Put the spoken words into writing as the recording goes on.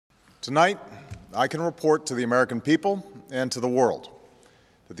Tonight, I can report to the American people and to the world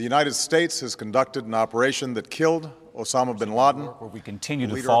that the United States has conducted an operation that killed Osama bin Laden. Where we continue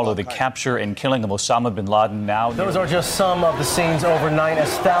to follow the capture and killing of Osama bin Laden now. Those are just some of the scenes overnight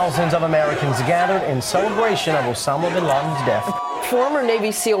as thousands of Americans gathered in celebration of Osama bin Laden's death. Former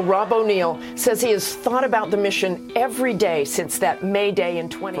Navy SEAL Rob O'Neill says he has thought about the mission every day since that May Day in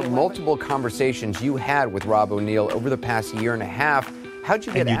 2011. From multiple conversations you had with Rob O'Neill over the past year and a half, how'd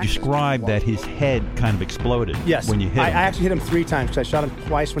you get access? And you described that his head kind of exploded when you hit him. I actually hit him 3 times because I shot him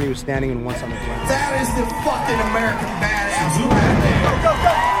twice when he was standing and once on the ground. That is the fucking American badass right there. Go, go,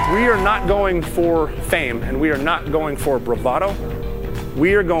 go. We are not going for fame and we are not going for bravado.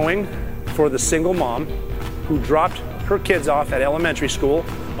 We are going for the single mom who dropped her kids off at elementary school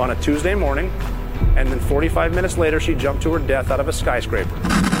on a Tuesday morning, and then 45 minutes later she jumped to her death out of a skyscraper.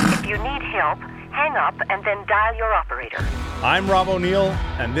 If you need help, hang up and then dial your operator. I'm Rob O'Neill,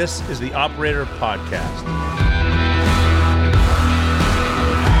 and this is the Operator Podcast.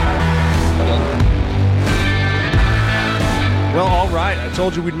 Well, all right. I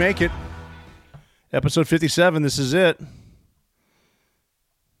told you we'd make it. Episode 57, this is it.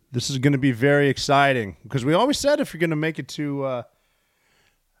 This is going to be very exciting because we always said if you're going to make it to,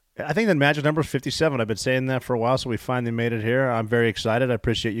 I think the magic number is 57. I've been saying that for a while, so we finally made it here. I'm very excited. I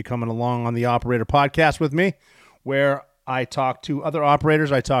appreciate you coming along on the Operator Podcast with me, where I talk to other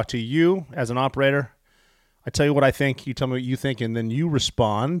operators. I talk to you as an operator. I tell you what I think. You tell me what you think, and then you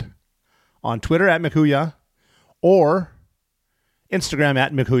respond on Twitter at Mchuya or Instagram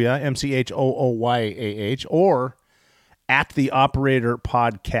at Mchuya, Mchooyah, or at the Operator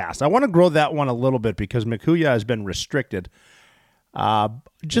Podcast. I want to grow that one a little bit because Mchuya has been restricted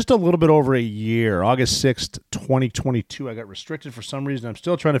just a little bit over a year. August 6th, 2022, I got restricted for some reason. I'm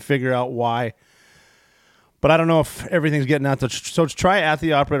still trying to figure out why. But I don't know if everything's getting out there. So try at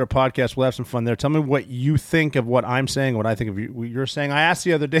the Operator Podcast. We'll have some fun there. Tell me what you think of what I'm saying, what I think of what you're saying. I asked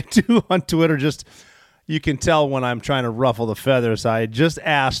the other day, too, on Twitter, just you can tell when I'm trying to ruffle the feathers. I just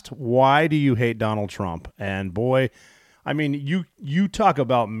asked, why do you hate Donald Trump? And boy, I mean, you talk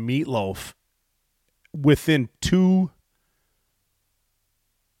about meatloaf within two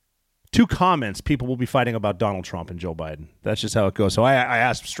comments, people will be fighting about Donald Trump and Joe Biden. That's just how it goes. So I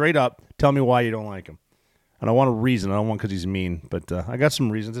asked straight up, tell me why you don't like him. And I want a reason. I don't want because he's mean, but I got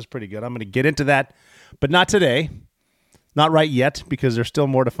some reasons. It's pretty good. I'm going to get into that, but not today. Not right yet, because there's still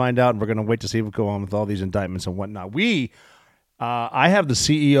more to find out, and we're going to wait to see what goes on with all these indictments and whatnot. I have the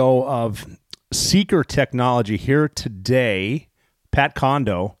CEO of Seekr Technology here today, Pat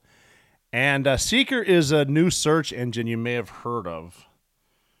Kondo, and Seekr is a new search engine you may have heard of.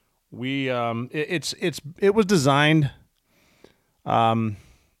 It was designed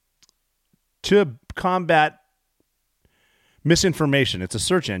to combat misinformation. It's a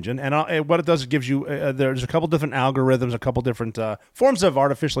search engine, and what it does, it gives you there's a couple different algorithms, a couple different forms of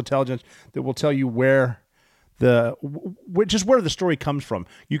artificial intelligence that will tell you where the story comes from.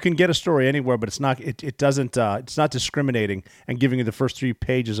 You can get a story anywhere, but it's not discriminating and giving you the first 3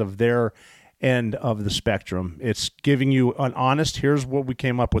 pages of their end of the spectrum. It's giving you an honest, here's what we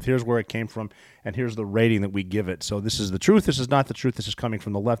came up with, here's where it came from, and here's the rating that we give it. So this is the truth, this is not the truth, this is coming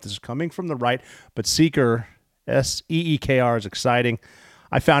from the left, this is coming from the right, but Seekr, Seekr, is exciting.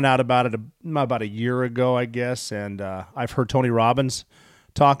 I found out about it about a year ago, I guess, and I've heard Tony Robbins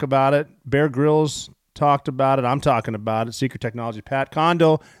talk about it. Bear Grylls talked about it. I'm talking about it. Seekr Technology. Pat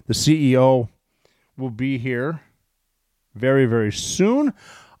Kondo, the CEO, will be here very, very soon.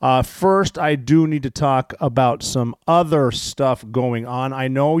 First, I do need to talk about some other stuff going on. I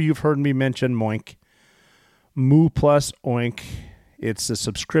know you've heard me mention Moink. Moo plus Oink. It's a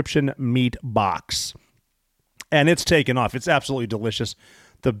subscription meat box. And it's taken off. It's absolutely delicious.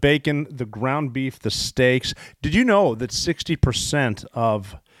 The bacon, the ground beef, the steaks. Did you know that 60%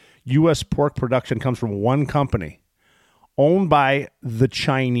 of U.S. pork production comes from one company owned by the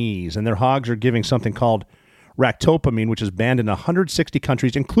Chinese? And their hogs are giving something called ractopamine, which is banned in 160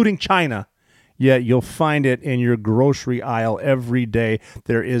 countries, including China. Yet you'll find it in your grocery aisle every day.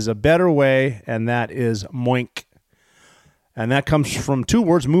 There is a better way, and that is Moink. And that comes from 2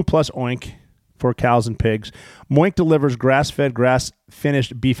 words, Moo plus Oink, for cows and pigs. Moink delivers grass-fed,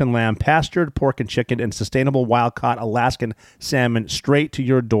 grass-finished beef and lamb, pastured pork and chicken, and sustainable wild-caught Alaskan salmon straight to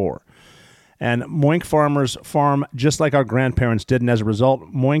your door. And Moink farmers farm just like our grandparents did, and as a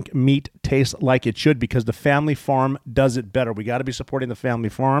result, Moink meat tastes like it should because the family farm does it better. We got to be supporting the family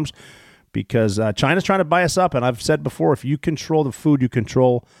farms because China's trying to buy us up, and I've said before, if you control the food, you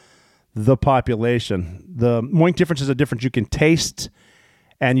control the population. The Moink difference is a difference you can taste,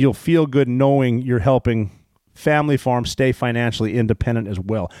 and you'll feel good knowing you're helping family farm, stay financially independent as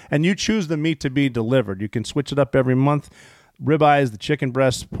well. And you choose the meat to be delivered. You can switch it up every month. Ribeyes, the chicken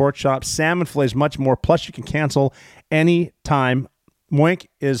breasts, pork chops, salmon fillets, much more. Plus, you can cancel any time. Moink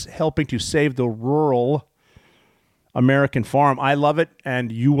is helping to save the rural American farm. I love it,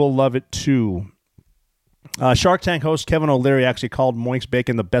 and you will love it too. Shark Tank host Kevin O'Leary actually called Moink's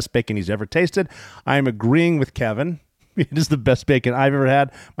bacon the best bacon he's ever tasted. I am agreeing with Kevin. It is the best bacon I've ever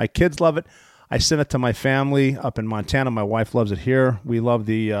had. My kids love it. I sent it to my family up in Montana. My wife loves it here. We love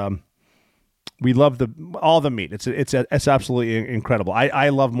all the meat. It's absolutely incredible. I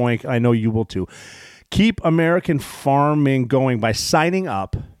love Moink. I know you will too. Keep American farming going by signing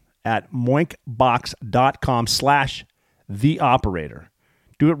up at moinkbox.com/theoperator.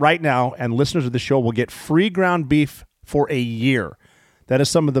 Do it right now, and listeners of the show will get free ground beef for a year. That is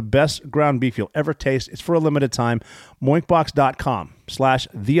some of the best ground beef you'll ever taste. It's for a limited time.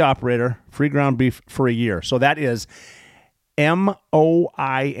 moinkbox.com/theoperator. Free ground beef for a year. So that is MOINK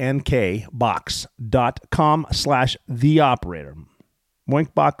box.com/theoperator.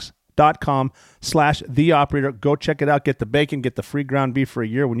 moinkbox.com/theoperator. Go check it out. Get the bacon. Get the free ground beef for a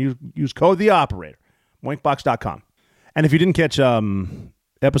year when you use code theoperator. moinkbox.com. And if you didn't catch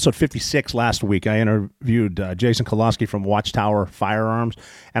episode 56 last week, I interviewed Jason Koloski from Watchtower Firearms,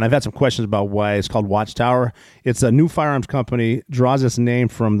 and I've had some questions about why it's called Watchtower. It's a new firearms company, draws its name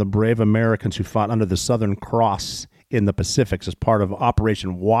from the brave Americans who fought under the Southern Cross in the Pacific as part of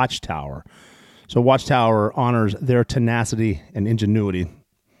Operation Watchtower. So Watchtower honors their tenacity and ingenuity.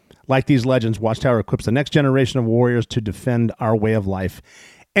 Like these legends, Watchtower equips the next generation of warriors to defend our way of life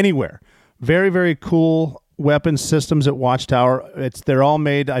anywhere. Very, very cool weapon systems at Watchtower. They're all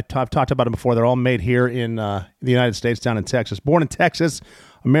made, I've talked about them before, they're all made here in the United States, down in Texas. Born in Texas,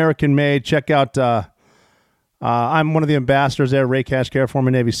 American made. Check out, I'm one of the ambassadors there, Ray Cashcare, former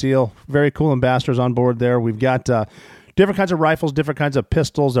Navy SEAL. Very cool ambassadors on board there. We've got different kinds of rifles, different kinds of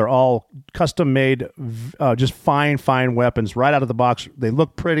pistols. They're all custom made, just fine weapons right out of the box. They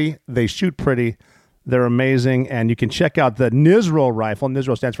look pretty. They shoot pretty. They're amazing. And you can check out the NISRO rifle.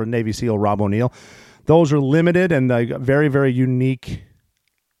 NISRO stands for Navy SEAL Rob O'Neill. Those are limited and very, very unique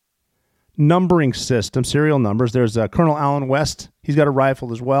numbering system, serial numbers. There's Colonel Allen West. He's got a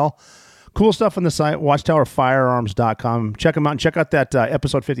rifle as well. Cool stuff on the site, watchtowerfirearms.com. Check them out and check out that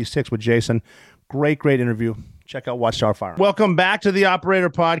episode 56 with Jason. Great interview. Check out Watchtower Firearms. Welcome back to the Operator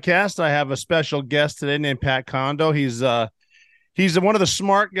Podcast. I have a special guest today named Pat Kondo. He's one of the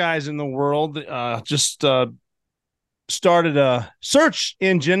smart guys in the world. Just started a search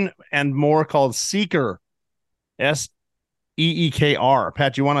engine and more called Seekr, Seekr.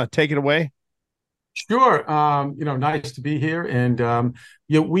 Pat, you want to take it away? Sure. Nice to be here. And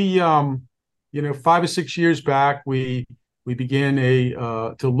we 5 or 6 years back, we began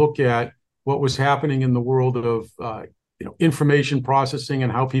to look at what was happening in the world of information processing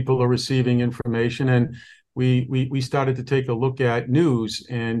and how people are receiving information. And we started to take a look at news,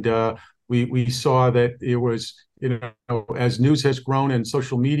 and we saw that it was, as news has grown and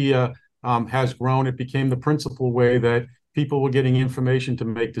social media has grown, it became the principal way that people were getting information to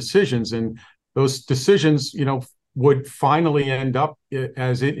make decisions. And those decisions, would finally end up,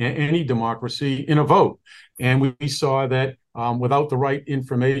 as in any democracy, in a vote. And we saw that without the right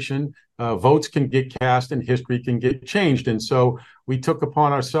information, votes can get cast and history can get changed. And so we took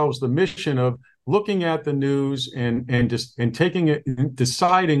upon ourselves the mission of looking at the news and taking it,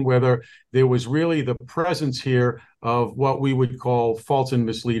 deciding whether there was really the presence here of what we would call false and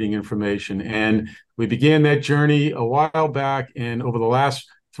misleading information. And we began that journey a while back, and over the last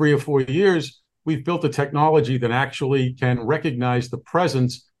 3 or 4 years, we've built a technology that actually can recognize the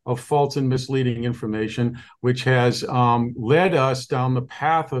presence of false and misleading information, which has led us down the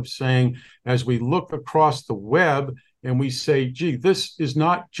path of saying, as we look across the web and we say, gee, this is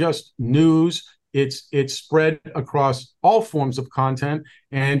not just news, it's spread across all forms of content,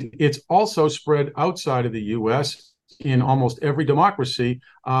 and it's also spread outside of the U.S. in almost every democracy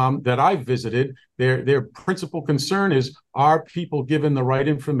that I've visited. Their principal concern is, are people given the right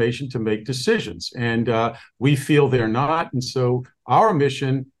information to make decisions? And we feel they're not. And so our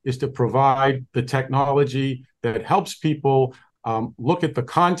mission is to provide the technology that helps people look at the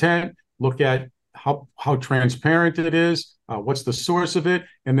content, look at how transparent it is, what's the source of it,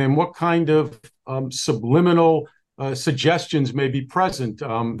 and then what kind of subliminal suggestions may be present.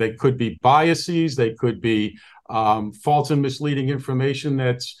 They could be biases, they could be false and misleading information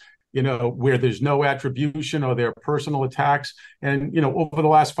that's, where there's no attribution or they're personal attacks. And, over the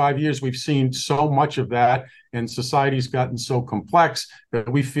last 5 years, we've seen so much of that, and society's gotten so complex that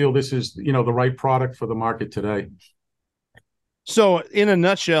we feel this is, the right product for the market today. So in a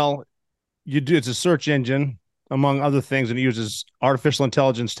nutshell, it's a search engine. among other things, and it uses artificial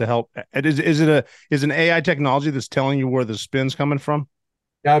intelligence to help. Is an AI technology that's telling you where the spin's coming from?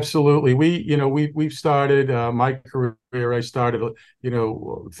 Absolutely. We've started my career. I started,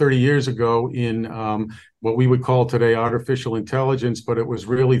 30 years ago in what we would call today artificial intelligence, but it was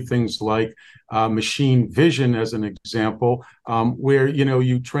really things like machine vision, as an example, where,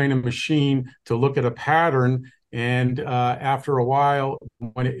 you train a machine to look at a pattern. And after a while,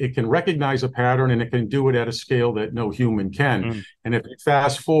 when it can recognize a pattern and it can do it at a scale that no human can. And if you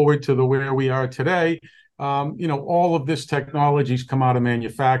fast forward to where we are today, all of this technology's come out of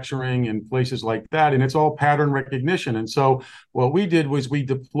manufacturing and places like that, and it's all pattern recognition. And so what we did was we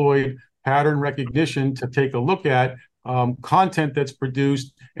deployed pattern recognition to take a look at content that's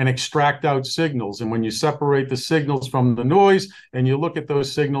produced and extract out signals. And when you separate the signals from the noise and you look at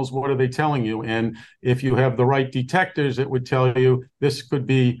those signals, what are they telling you? And if you have the right detectors, it would tell you this could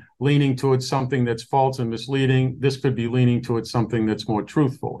be leaning towards something that's false and misleading. This could be leaning towards something that's more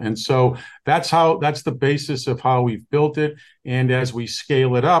truthful. And so that's the basis of how we've built it. And as we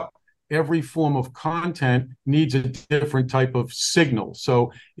scale it up, every form of content needs a different type of signal.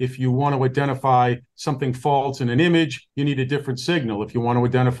 So if you want to identify something false in an image, you need a different signal. If you want to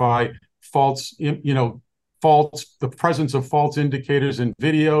identify the presence of false indicators in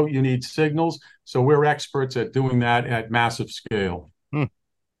video, you need signals. So we're experts at doing that at massive scale.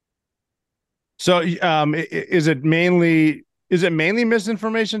 So is it mainly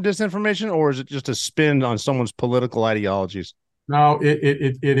misinformation, disinformation, or is it just a spin on someone's political ideologies? No,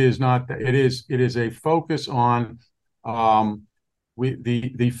 it is not that. It is a focus on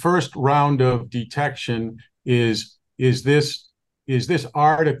the first round of detection is this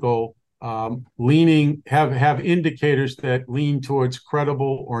article leaning have indicators that lean towards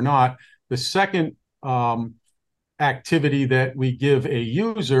credible or not. The second activity that we give a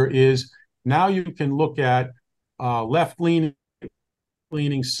user is now you can look at left-leaning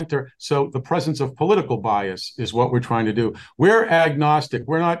center. So the presence of political bias is what we're trying to do. We're agnostic.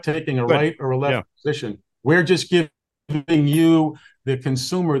 We're not taking a right or a left position. We're just giving you, the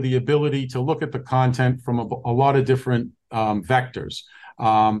consumer, the ability to look at the content from a lot of different vectors.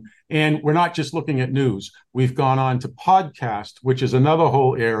 And we're not just looking at news. We've gone on to podcast, which is another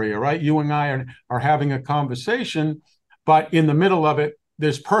whole area, right? You and I are having a conversation, but in the middle of it,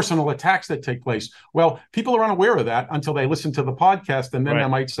 there's personal attacks that take place. Well, people are unaware of that until they listen to the podcast, and then they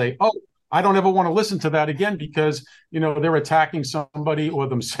might say, "Oh, I don't ever want to listen to that again because they're attacking somebody or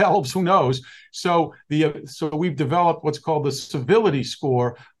themselves. Who knows?" So we've developed what's called the civility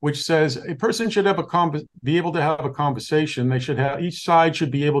score, which says a person should have be able to have a conversation. They should have each side should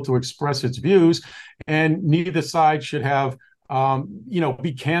be able to express its views, and neither side should have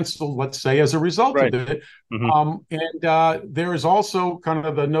be canceled, let's say, as a result of it. And there is also kind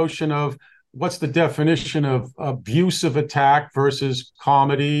of the notion of what's the definition of abusive attack versus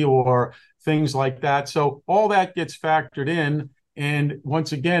comedy or things like that. So all that gets factored in. And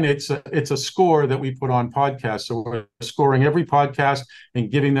once again, it's a score that we put on podcasts. So we're scoring every podcast and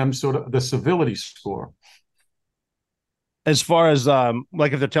giving them sort of the civility score. As far as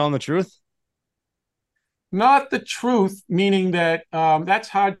like if they're telling the truth? Not the truth, meaning that that's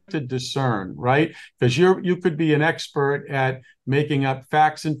hard to discern, right? Because you could be an expert at making up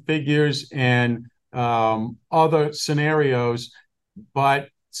facts and figures and other scenarios, but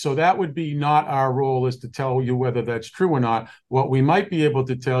so that would be not our role, is to tell you whether that's true or not. What we might be able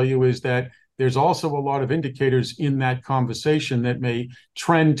to tell you is that there's also a lot of indicators in that conversation that may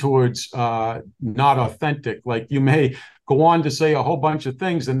trend towards not authentic. Like you may go on to say a whole bunch of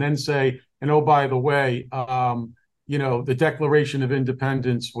things and then say, and oh, by the way, the Declaration of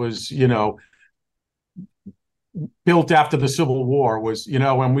Independence was, built after the Civil War, was,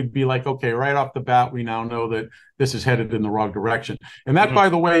 and we'd be like, okay, right off the bat, we now know that this is headed in the wrong direction. And that, by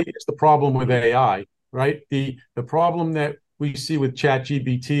the way, is the problem with AI, right? The problem that we see with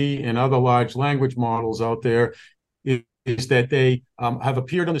ChatGPT and other large language models out there is that they have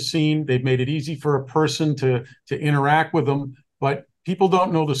appeared on the scene. They've made it easy for a person to interact with them, but people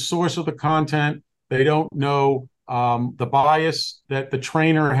don't know the source of the content. They don't know the bias that the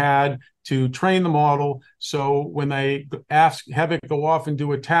trainer had to train the model. So when they have it go off and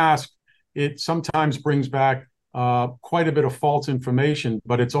do a task, it sometimes brings back quite a bit of false information,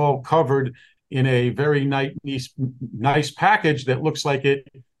 but it's all covered in a very nice package that looks like it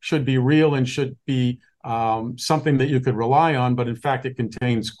should be real and should be something that you could rely on. But in fact, it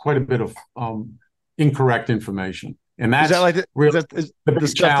contains quite a bit of incorrect information. And that's the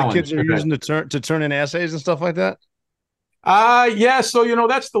stuff the kids are using to turn in essays and stuff like that? Yeah. So,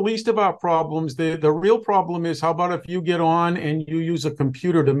 that's the least of our problems. The real problem is, how about if you get on and you use a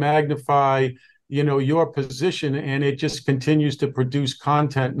computer to magnify, your position, and it just continues to produce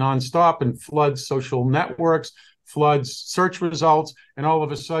content nonstop and floods social networks, floods search results, and all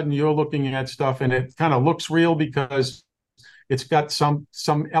of a sudden you're looking at stuff and it kind of looks real because it's got some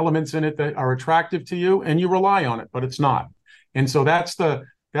elements in it that are attractive to you, and you rely on it, but it's not. And so that's the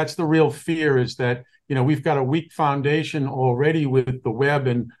real fear, is that we've got a weak foundation already with the web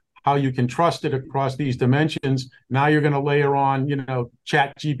and how you can trust it across these dimensions. Now you're going to layer on,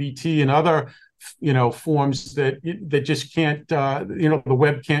 Chat GPT and other, forms that just can't, the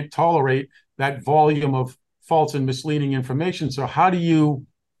web can't tolerate that volume of false and misleading information. So how do you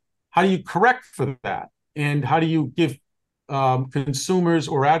correct for that? And how do you give consumers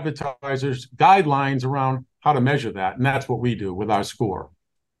or advertisers guidelines around how to measure that? And that's what we do with our score.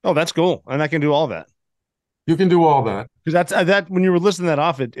 Oh, that's cool. And I can do all that. You can do all that. Because that when you were listing that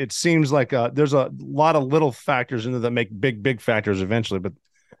off, it seems like there's a lot of little factors in there that make big factors eventually. But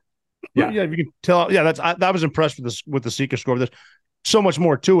yeah, you can tell. Yeah, I was impressed with the Seekr score. There's so much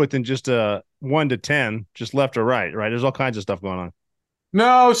more to it than just 1 to 10, just left or right. Right? There's all kinds of stuff going on.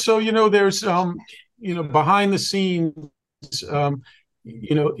 No, so there's behind the scenes, in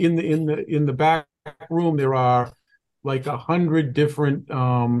the back room there are like 100 different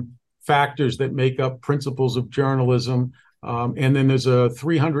factors that make up principles of journalism. And then there's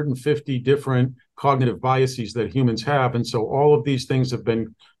 350 different cognitive biases that humans have. And so all of these things have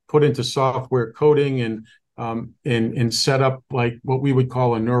been put into software coding and set up like what we would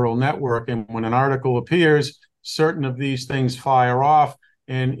call a neural network. And when an article appears, certain of these things fire off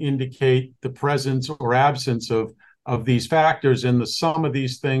and indicate the presence or absence of these factors, and the sum of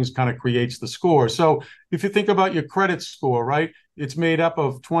these things kind of creates the score. So if you think about your credit score, right, it's made up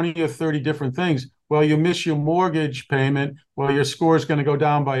of 20 or 30 different things. Well, you miss your mortgage payment, well, your score is going to go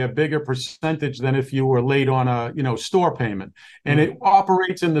down by a bigger percentage than if you were late on a store payment. And it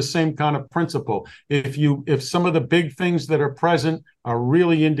operates in the same kind of principle. If some of the big things that are present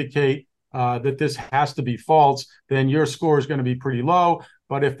really indicate that this has to be false, then your score is going to be pretty low.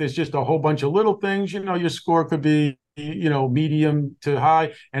 But if there's just a whole bunch of little things, your score could be, medium to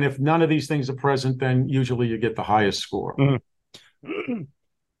high. And if none of these things are present, then usually you get the highest score. Mm-hmm.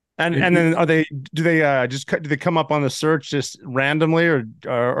 And then do they come up on the search just randomly, or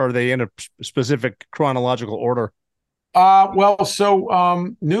are they in a specific chronological order?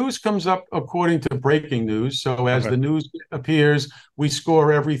 So news comes up according to breaking news. So as the news appears, we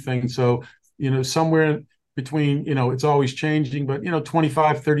score everything. So, somewhere between, it's always changing, but,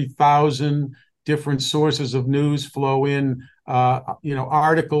 25, 30,000 different sources of news flow in,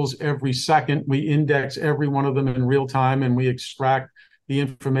 articles every second. We index every one of them in real time, and we extract the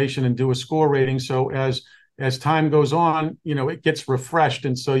information and do a score rating. So as time goes on, it gets refreshed.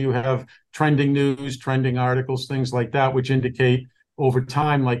 And so you have trending news, trending articles, things like that, which indicate over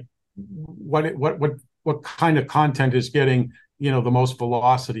time, like what kind of content is getting, the most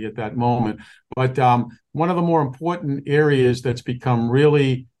velocity at that moment. But one of the more important areas that's become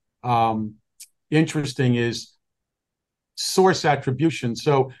really interesting is source attribution.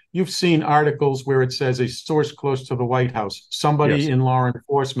 So you've seen articles where it says a source close to the White House, somebody in law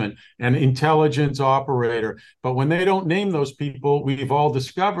enforcement, an intelligence operator. But when they don't name those people, we've all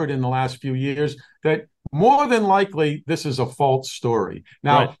discovered in the last few years that more than likely this is a false story.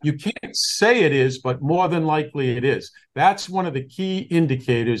 Now, you can't say it is, but more than likely it is. That's one of the key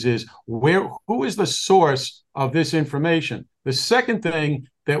indicators, is who is the source of this information. The second thing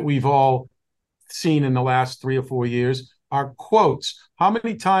that we've all seen in the last 3 or 4 years are quotes. How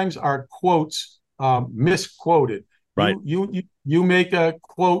many times are quotes misquoted? Right. You make a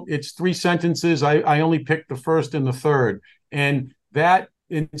quote, it's 3 sentences. I only picked the first and the third. And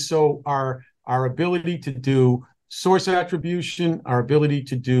so our ability to do source attribution, our ability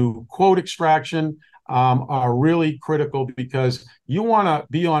to do quote extraction are really critical, because you want to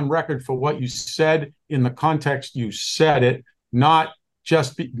be on record for what you said in the context you said it, not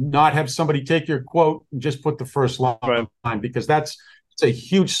have somebody take your quote and just put the first line, because it's a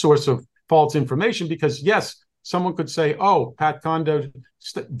huge source of false information. Because yes, someone could say, "Oh, Pat Condo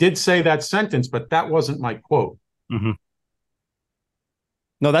did say that sentence, but that wasn't my quote." Mm-hmm.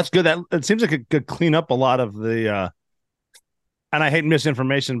 No, that's good. It seems like it could clean up a lot of the. And I hate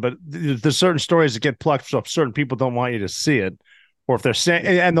misinformation, but there's certain stories that get plucked, so if certain people don't want you to see it, or if they're saying,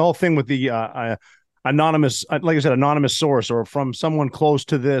 and the whole thing with the anonymous, like I said, anonymous source, or from someone close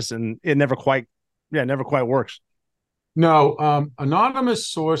to this, and it never quite works. No, anonymous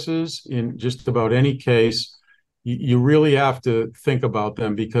sources in just about any case, you really have to think about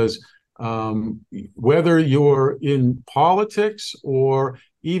them, because whether you're in politics or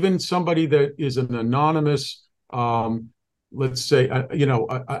even somebody that is an anonymous let's say,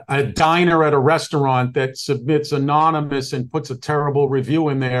 a diner at a restaurant that submits anonymous and puts a terrible review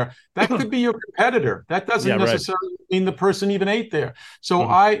in there, that could be your competitor. That doesn't necessarily mean the person even ate there. So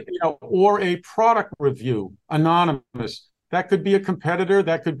or a product review, anonymous, that could be a competitor.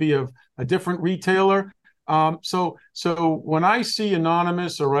 That could be a different retailer. So when I see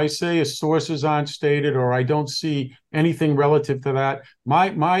anonymous, or I say sources aren't stated, or I don't see anything relative to that,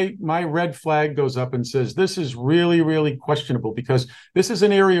 my red flag goes up and says, this is really, really questionable, because this is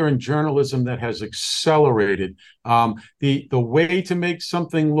an area in journalism that has accelerated. The way to make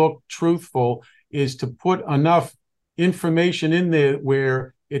something look truthful is to put enough information in there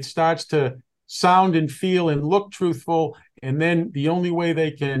where it starts to sound and feel and look truthful. And then the only way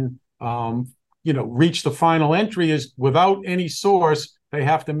they can reach the final entry is without any source. They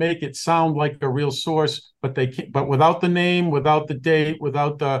have to make it sound like a real source, but they can't, but without the name, without the date,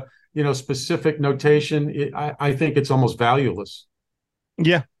 without the specific notation, I think it's almost valueless.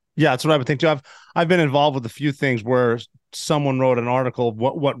 Yeah, that's what I would think too. I've been involved with a few things where someone wrote an article of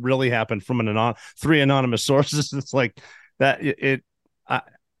what really happened from three anonymous sources. It's like that.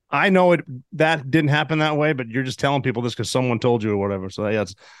 I know that didn't happen that way, but you're just telling people this because someone told you or whatever. So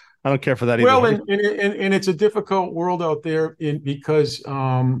I don't care for that either. Well, and it's a difficult world out there because,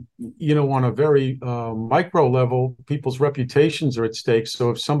 on a very micro level, people's reputations are at stake.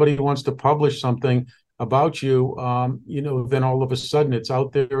 So if somebody wants to publish something about you, then all of a sudden it's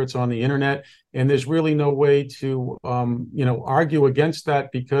out there, it's on the internet, and there's really no way to, argue against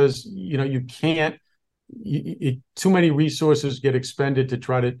that, because, you can't, too many resources get expended to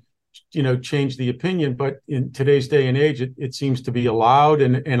try to change the opinion. But in today's day and age, it seems to be allowed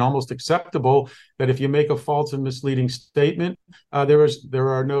and almost acceptable that if you make a false and misleading statement, there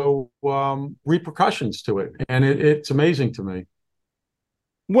are no repercussions to it. And it's amazing to me.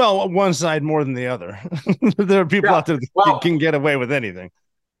 Well, one side more than the other. There are people out there that can get away with anything.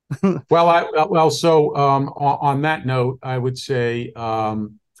 So on that note, I would say,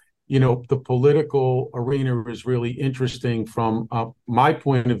 the political arena is really interesting from my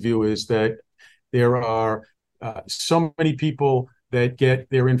point of view, is that there are so many people that get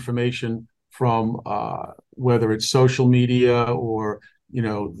their information from whether it's social media or,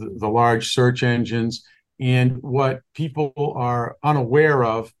 the large search engines. And what people are unaware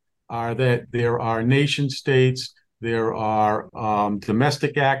of are that there are nation states, there are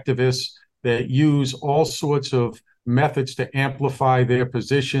domestic activists that use all sorts of methods to amplify their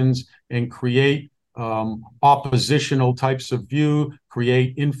positions and create oppositional types of view,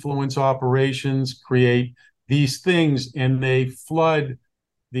 create influence operations, create these things, and they flood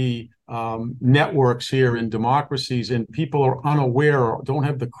the networks here in democracies, and people are unaware or don't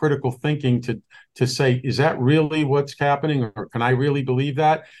have the critical thinking to say, is that really what's happening, or can I really believe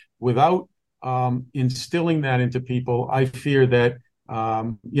that? Without instilling that into people, I fear that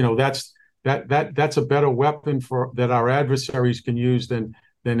that's a better weapon that our adversaries can use than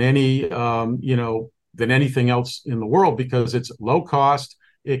any than anything else in the world, because it's low cost.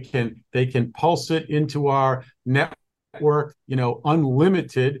 They can pulse it into our network,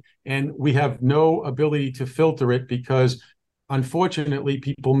 unlimited, and we have no ability to filter it, because unfortunately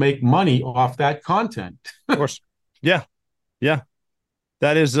people make money off that content. Of course. Yeah.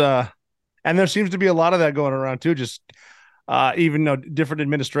 That is and there seems to be a lot of that going around too, just even though different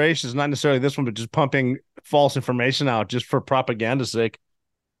administrations, not necessarily this one, but just pumping false information out just for propaganda's sake.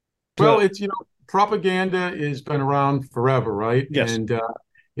 Well, it's, propaganda has been around forever, right? Yes. And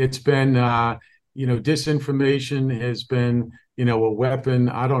it's been, disinformation has been, a weapon.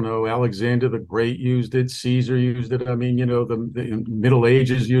 I don't know, Alexander the Great used it, Caesar used it. I mean, the Middle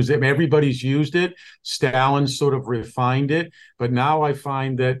Ages used it. I mean, everybody's used it. Stalin sort of refined it. But now I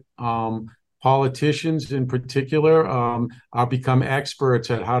find that politicians in particular are become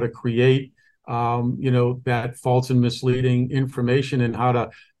experts at how to create, that false and misleading information, and how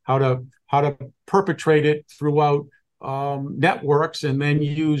to perpetrate it throughout networks, and then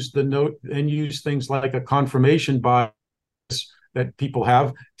use things like a confirmation bias that people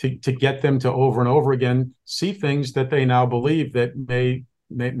have to get them to over and over again see things that they now believe that may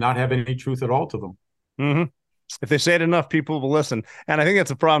not have any truth at all to them. Mm-hmm. If they say it enough, people will listen. And I think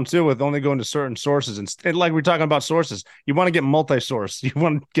that's a problem too with only going to certain sources. And like we're talking about sources, you want to get multi-source. You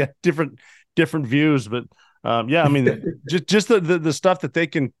want to get different views. But I mean, just the stuff that they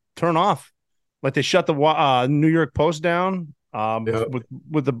can turn off. Like they shut the New York Post down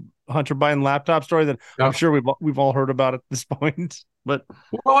with the Hunter Biden laptop story that I'm sure we've all heard about at this point. But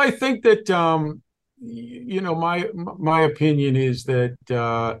I think that my opinion is that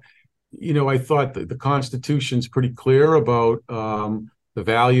I thought that the Constitution's pretty clear about the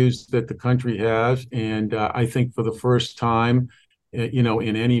values that the country has. And I think for the first time,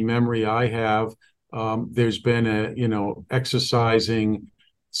 in any memory I have, there's been exercising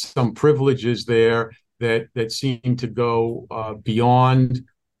some privileges there that seem to go beyond,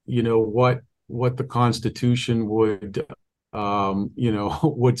 what the Constitution would,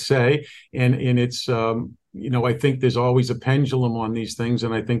 would say. And it's, I think there's always a pendulum on these things.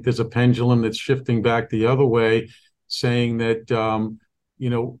 And I think there's a pendulum that's shifting back the other way, saying that,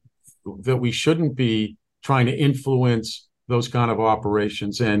 that we shouldn't be trying to influence those kind of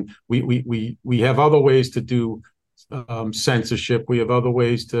operations. And we have other ways to do censorship. We have other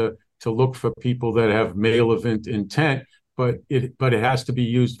ways to look for people that have malevolent intent, but it has to be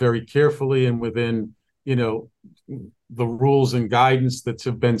used very carefully and within, the rules and guidance that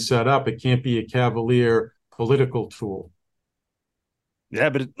have been set up. It can't be a cavalier political tool. Yeah,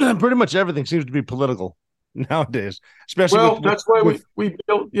 but pretty much everything seems to be political nowadays, especially. That's why we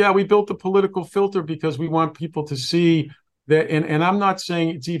built the political filter, because we want people to see that. And I'm not saying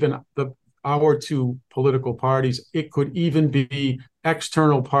it's even our two political parties. It could even be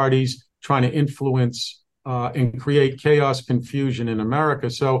external parties trying to influence and create chaos, confusion in America.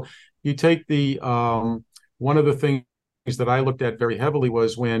 So you take the one of the things that I looked at very heavily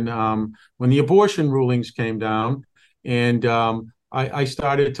was when the abortion rulings came down, and I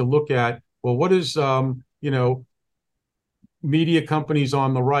started to look at, well, what is media companies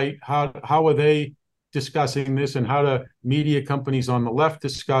on the right, how are they discussing this, and how do media companies on the left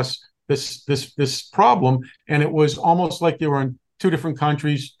discuss this problem? And it was almost like you were in two different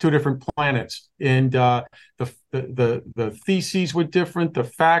countries, two different planets, and the theses were different, the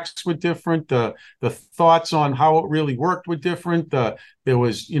facts were different, the thoughts on how it really worked were different. There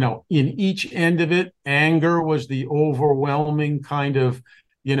was, in each end of it, anger was the overwhelming kind of,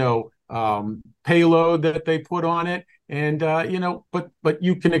 payload that they put on it. And but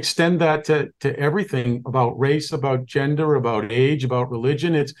you can extend that to everything about race, about gender, about age, about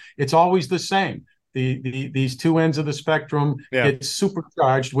religion. It's always the same. These two ends of the spectrum, it's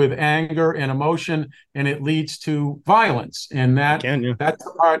supercharged with anger and emotion, and it leads to violence. And that's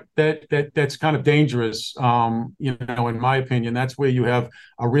the part that's kind of dangerous. In my opinion, that's where you have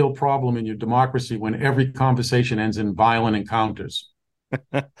a real problem in your democracy, when every conversation ends in violent encounters.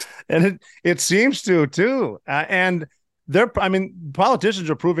 And it seems to too. And politicians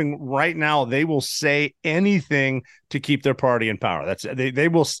are proving right now they will say anything to keep their party in power. They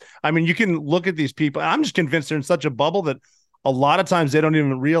will. You can look at these people. I'm just convinced they're in such a bubble that a lot of times they don't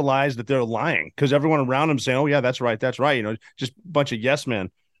even realize that they're lying, because everyone around them saying, "Oh yeah, that's right. Just a bunch of yes men."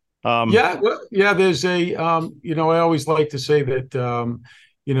 There's a I always like to say that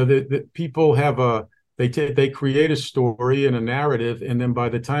that people have they create a story and a narrative, and then by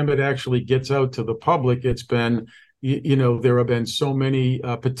the time it actually gets out to the public, it's been, there have been so many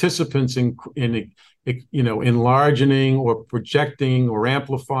participants in enlarging or projecting or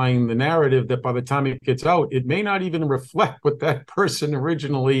amplifying the narrative, that by the time it gets out, it may not even reflect what that person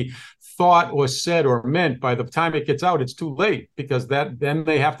originally thought or said or meant. By the time it gets out, it's too late, because then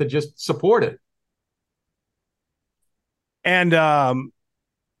they have to just support it. And do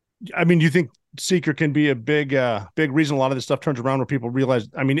you think Seekr can be a big reason a lot of this stuff turns around, where people realize,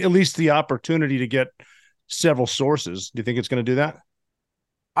 at least the opportunity to get several sources? Do you think it's going to do that?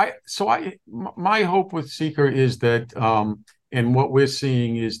 My hope with Seekr is that, and what we're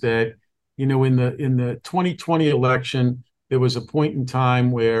seeing is that, in the 2020 election, there was a point in time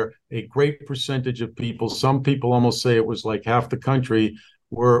where a great percentage of people, some people almost say it was like half the country,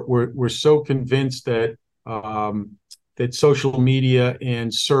 were so convinced that that social media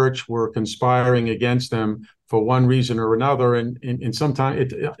and search were conspiring against them for one reason or another. And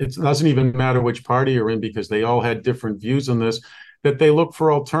sometimes it doesn't even matter which party you're in, because they all had different views on this, that they look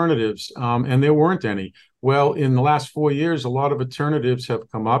for alternatives, and there weren't any. Well, in the last 4 years, a lot of alternatives have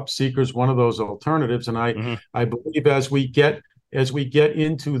come up. Seekr's one of those alternatives. And I believe as we get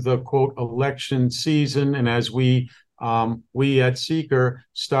into the quote election season, and as we at Seekr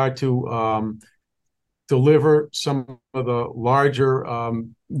start to deliver some of the larger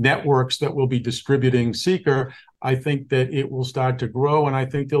networks that will be distributing Seekr, I think that it will start to grow. And I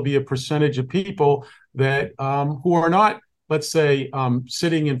think there'll be a percentage of people that who are not, let's say,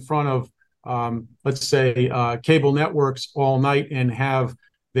 sitting in front of, cable networks all night and have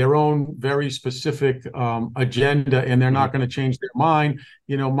their own very specific agenda, and they're not going to change their mind.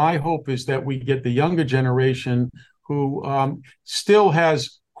 My hope is that we get the younger generation who still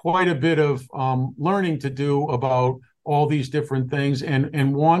has quite a bit of learning to do about all these different things,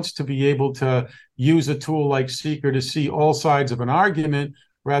 and wants to be able to use a tool like Seekr to see all sides of an argument,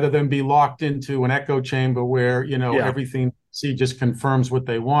 rather than be locked into an echo chamber where everything see just confirms what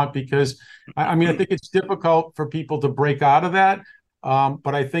they want, because I mean, I think it's difficult for people to break out of that.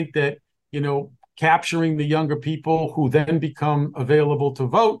 But I think that, capturing the younger people who then become available to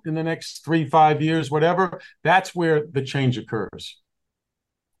vote in the next 3-5 years, whatever, that's where the change occurs.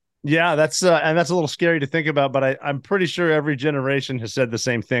 Yeah, that's and that's a little scary to think about, but I'm pretty sure every generation has said the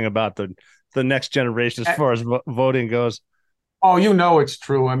same thing about the next generation as far as voting goes. Oh, it's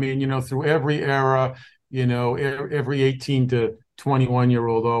true. I mean, through every era, every 18 to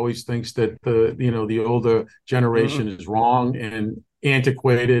 21-year-old always thinks that the older generation is wrong and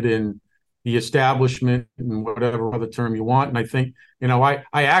antiquated and the establishment and whatever other term you want. And I think, I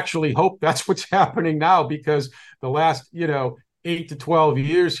actually hope that's what's happening now, because the last, 8 to 12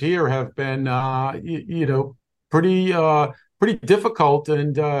 years here have been, pretty difficult,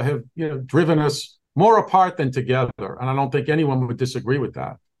 and have, driven us more apart than together. And I don't think anyone would disagree with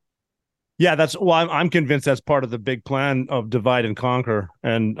that. Yeah, I'm convinced that's part of the big plan of divide and conquer,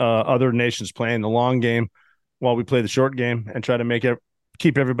 and other nations playing the long game while we play the short game and try to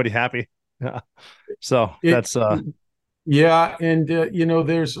keep everybody happy. Yeah. So that's yeah. And,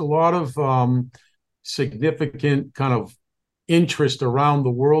 there's a lot of significant kind of interest around the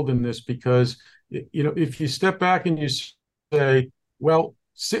world in this, because, if you step back and you say, well,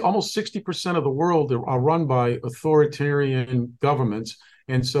 almost 60% of the world are run by authoritarian governments.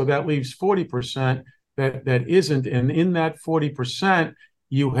 And so that leaves 40% that isn't. And in that 40%,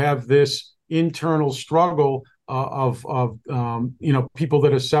 you have this internal struggle of people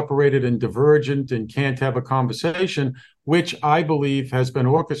that are separated and divergent and can't have a conversation, which I believe has been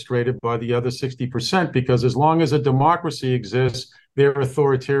orchestrated by the other 60%, because as long as a democracy exists, their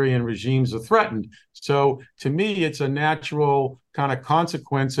authoritarian regimes are threatened. So to me, it's a natural kind of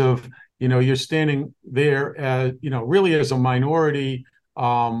consequence of, you're standing there as, really as a minority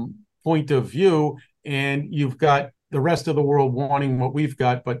point of view, and you've got the rest of the world wanting what we've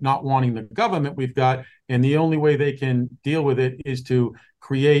got, but not wanting the government we've got. And the only way they can deal with it is to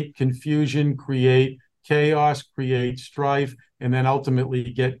create confusion, create chaos, create strife, and then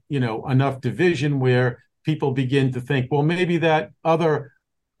ultimately get, enough division where people begin to think, well, maybe that other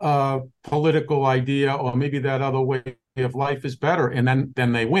political idea, or maybe that other way of life is better. And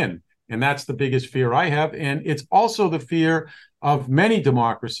then they win. And that's the biggest fear I have. And it's also the fear of many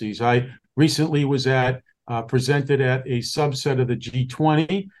democracies. I recently was presented at a subset of the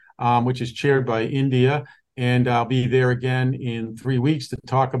G20, which is chaired by India. And I'll be there again in 3 weeks to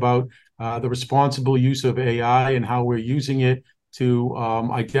talk about the responsible use of AI and how we're using it to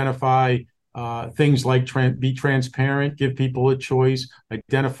identify things like be transparent, give people a choice,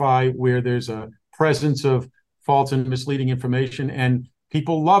 identify where there's a presence of false and misleading information. And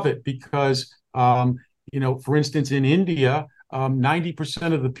people love it because, for instance, in India,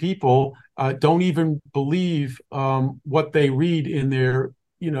 90% of the people don't even believe what they read in their,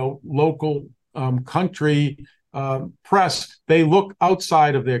 local country press. They look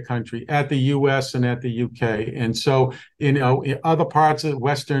outside of their country at the U.S. and at the UK. And so, in other parts of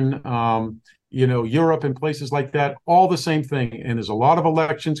Western, Europe and places like that, all the same thing. And there's a lot of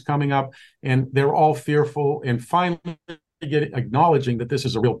elections coming up, and they're all fearful and finally acknowledging that this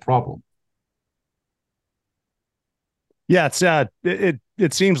is a real problem. Yeah, it's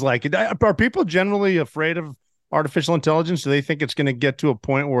it seems like it. Are people generally afraid of artificial intelligence? Do they think it's going to get to a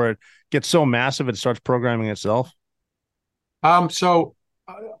point where it gets so massive it starts programming itself? Also,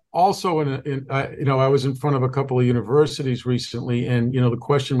 I was in front of a couple of universities recently, and the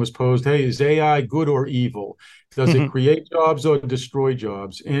question was posed: hey, is AI good or evil? Does it create jobs or destroy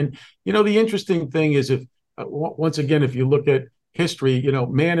jobs? And the interesting thing is, once again, if you look at history,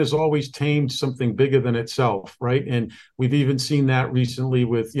 man has always tamed something bigger than itself, right? And we've even seen that recently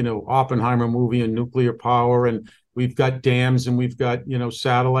with, Oppenheimer movie and nuclear power, and we've got dams and we've got,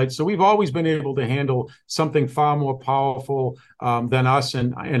 satellites. So we've always been able to handle something far more powerful than us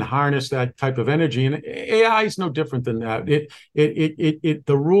and harness that type of energy. And AI is no different than that.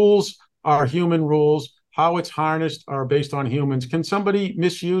 The rules are human rules. How it's harnessed are based on humans. Can somebody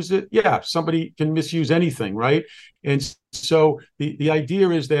misuse it? Yeah, somebody can misuse anything, right? And so the idea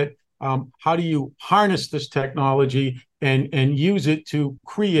is that how do you harness this technology and use it to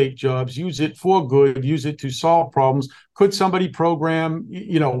create jobs, use it for good, use it to solve problems? Could somebody program,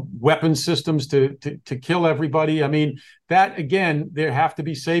 weapon systems to kill everybody? I mean, that, again, there have to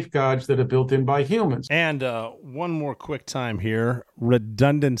be safeguards that are built in by humans. And one more quick time here.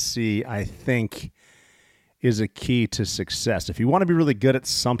 Redundancy, I think, is a key to success. If you want to be really good at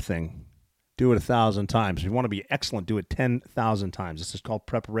something, do it 1,000 times. If you want to be excellent, do it 10,000 times. This is called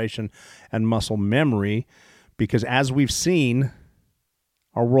preparation and muscle memory, because as we've seen,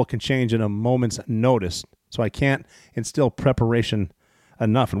 our world can change in a moment's notice So I can't instill preparation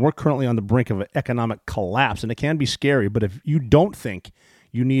enough. And we're currently on the brink of an economic collapse, and it can be scary. But if you don't think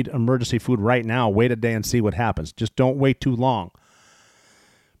you need emergency food right now, wait a day and see what happens. Just don't wait too long.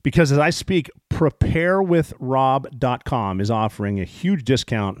 Because as I speak, preparewithrob.com is offering a huge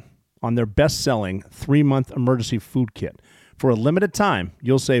discount on their best-selling 3-month emergency food kit. For a limited time,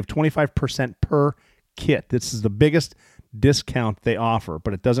 you'll save 25% per kit. This is the biggest discount they offer,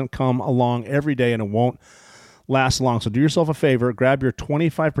 but it doesn't come along every day and it won't last long. So do yourself a favor, grab your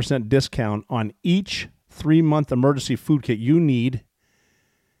 25% discount on each 3-month emergency food kit you need.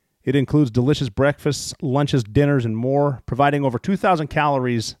 It includes delicious breakfasts, lunches, dinners, and more, providing over 2,000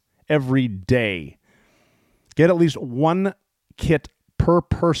 calories every day. Get at least one kit per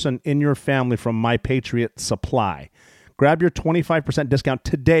person in your family from My Patriot Supply. Grab your 25% discount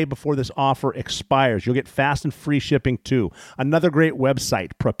today before this offer expires. You'll get fast and free shipping too. Another great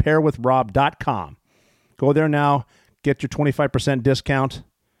website, preparewithrob.com. Go there now, get your 25% discount,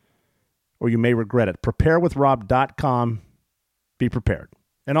 or you may regret it. Preparewithrob.com. Be prepared.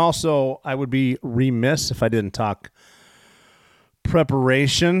 And also, I would be remiss if I didn't talk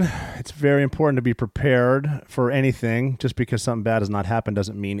preparation. It's very important to be prepared for anything. Just because something bad has not happened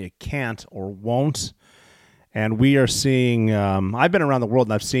doesn't mean it can't or won't. And we are seeing, I've been around the world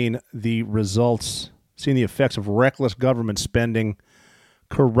and I've seen the results, seen the effects of reckless government spending,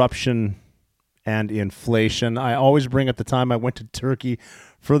 corruption, and inflation. I always bring up the time I went to Turkey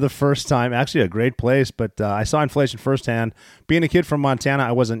for the first time. Actually, a great place, but I saw inflation firsthand. Being a kid from Montana,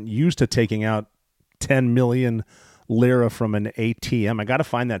 I wasn't used to taking out 10 million lira from an ATM. I got to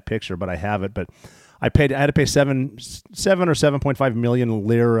find that picture, but I have it. But I had to pay 7 or 7.5 million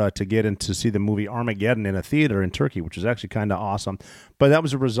lira to get in to see the movie Armageddon in a theater in Turkey, which was actually kind of awesome. But that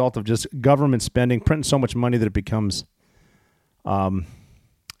was a result of just government spending, printing so much money that it becomes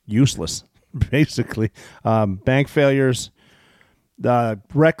useless, basically. Bank failures,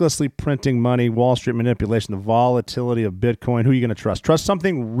 recklessly printing money, Wall Street manipulation, the volatility of Bitcoin. Who are you going to trust? Trust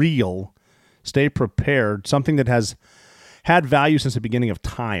something real. Stay prepared. Something that has had value since the beginning of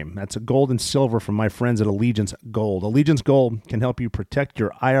time. That's a gold and silver from my friends at Allegiance Gold. Allegiance Gold can help you protect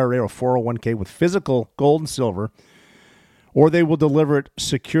your IRA or 401k with physical gold and silver, or they will deliver it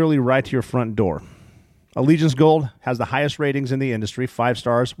securely right to your front door. Allegiance Gold has the highest ratings in the industry, 5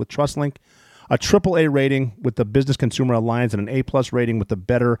 stars with TrustLink, a AAA rating with the Business Consumer Alliance, and an A+ rating with the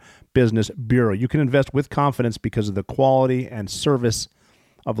Better Business Bureau. You can invest with confidence because of the quality and service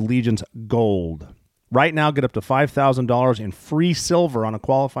of Allegiance Gold. Right now, get up to $5,000 in free silver on a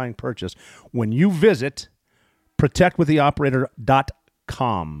qualifying purchase when you visit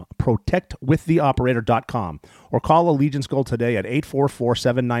protectwiththeoperator.com. Protectwiththeoperator.com. Or call Allegiance Gold today at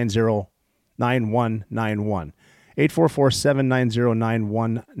 844-790-9191.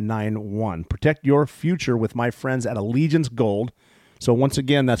 844-790-9191. Protect your future with my friends at Allegiance Gold. So once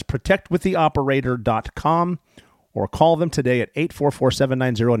again, that's protectwiththeoperator.com. Or call them today at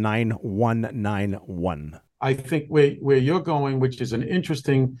 844-790-9191. I think where you're going, which is an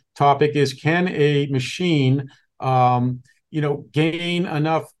interesting topic, is can a machine, gain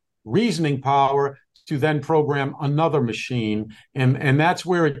enough reasoning power to then program another machine? And that's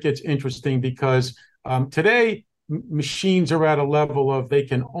where it gets interesting because today machines are at a level of they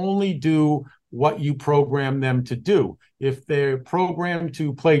can only do what you program them to do. If they're programmed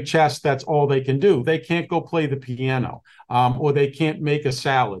to play chess, that's all they can do. They can't go play the piano, or they can't make a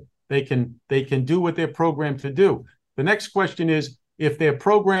salad. They can do what they're programmed to do. The next question is, if they're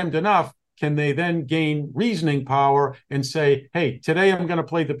programmed enough, can they then gain reasoning power and say, hey, today I'm going to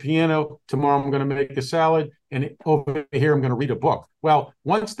play the piano, tomorrow I'm going to make a salad, and over here I'm going to read a book. Well,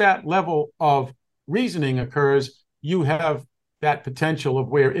 once that level of reasoning occurs, you have that potential of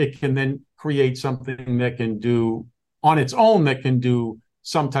where it can then create something that can do on its own, that can do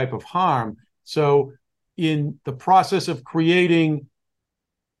some type of harm. So in the process of creating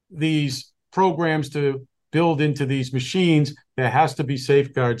these programs to build into these machines, there has to be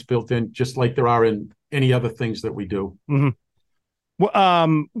safeguards built in, just like there are in any other things that we do. Mm-hmm.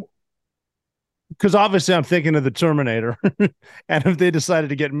 Well, because obviously I'm thinking of the Terminator, and if they decided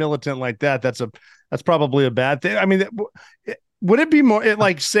to get militant like that, that's probably a bad thing. I mean, would it be more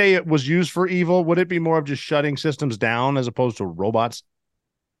like, say it was used for evil? Would it be more of just shutting systems down as opposed to robots?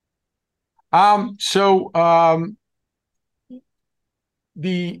 So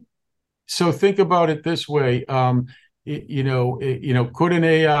think about it this way. Could an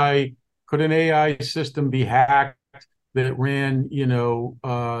AI system be hacked that ran,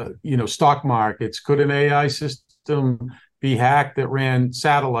 stock markets? Could an AI system be hacked that ran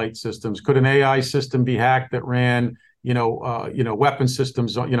satellite systems? Could an AI system be hacked that ran, weapon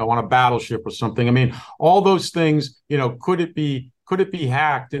systems, on a battleship or something. I mean, all those things, could it be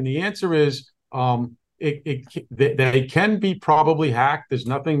hacked? And the answer is, they can be probably hacked. There's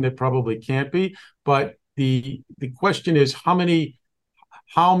nothing that probably can't be. But the question is, how many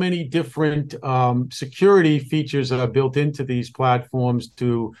different security features are built into these platforms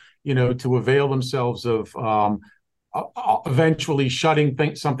to avail themselves of eventually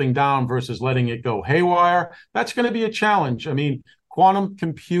shutting something down versus letting it go haywire? That's going to be a challenge. I mean, quantum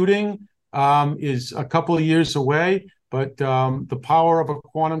computing is a couple of years away, but the power of a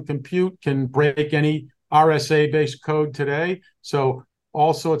quantum compute can break any RSA-based code today. So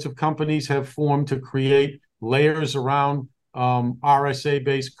all sorts of companies have formed to create layers around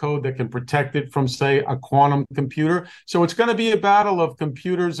RSA-based code that can protect it from, say, a quantum computer. So it's going to be a battle of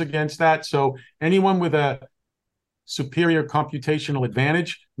computers against that. So anyone with a superior computational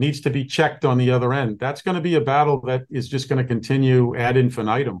advantage needs to be checked on the other end. That's going to be a battle that is just going to continue ad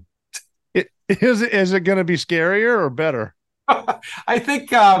infinitum. Is it going to be scarier or better? I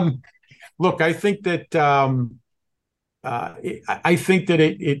think. Look, I think that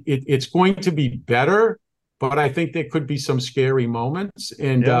it's going to be better, but I think there could be some scary moments.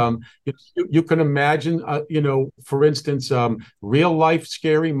 And you can imagine, for instance, real life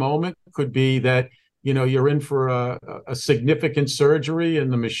scary moment could be that you're in for a significant surgery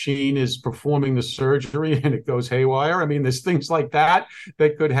and the machine is performing the surgery and it goes haywire. I mean, there's things like that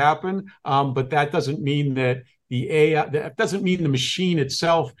could happen, but that doesn't mean that that doesn't mean the machine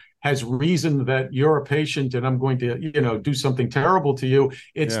itself has reason that you're a patient and I'm going to, do something terrible to you.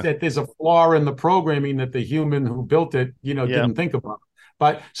 It's that there's a flaw in the programming that the human who built it, didn't think about.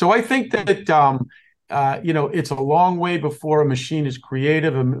 But so I think that, it's a long way before a machine is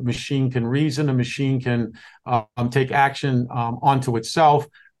creative. A machine can reason. A machine can take action onto itself.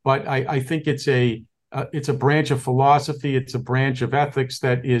 But I think it's a branch of philosophy. It's a branch of ethics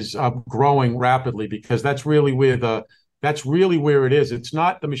that is growing rapidly, because that's really where it is. It's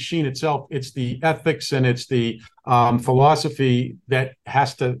not the machine itself. It's the ethics and it's the philosophy that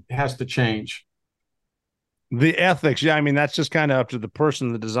has to change. The ethics, yeah. I mean, that's just kind of up to the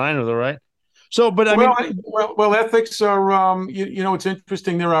person, the designer, though, right? So, but ethics are. It's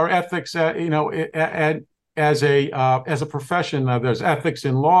interesting. There are ethics. As a profession, there's ethics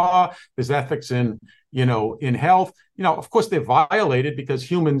in law. There's ethics in health. Of course, they're violated because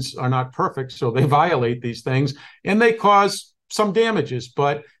humans are not perfect, so they violate these things and they cause some damages.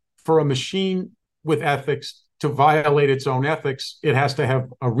 But for a machine with ethics to violate its own ethics, it has to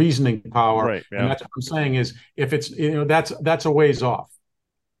have a reasoning power. Right, yeah. And that's what I'm saying is, if it's that's a ways off.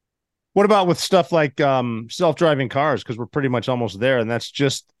 What about with stuff like self-driving cars? Because we're pretty much almost there, and that's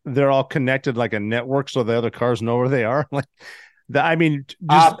just they're all connected like a network, so the other cars know where they are. It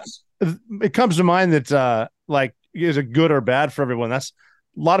comes to mind that is it good or bad for everyone? That's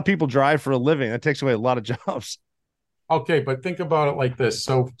a lot of people drive for a living. That takes away a lot of jobs. Okay, but think about it like this.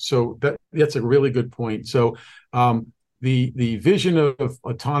 So that's a really good point. So the vision of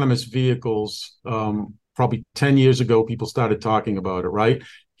autonomous vehicles, probably 10 years ago, people started talking about it, right?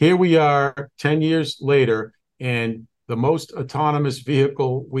 Here we are 10 years later, and the most autonomous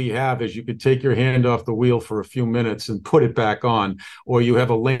vehicle we have is you could take your hand off the wheel for a few minutes and put it back on, or you have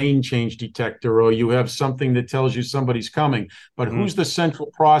a lane change detector, or you have something that tells you somebody's coming. But who's the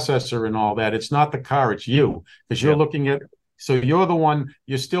central processor in all that? It's not the car, it's you, because you're looking at. So you're the one,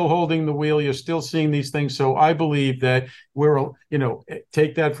 you're still holding the wheel, you're still seeing these things. So I believe that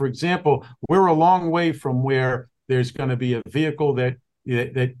take that for example, we're a long way from where there's going to be a vehicle that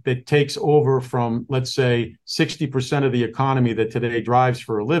takes over from, let's say, 60% of the economy that today drives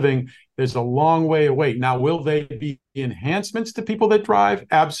for a living. There's a long way away. Now, will they be enhancements to people that drive?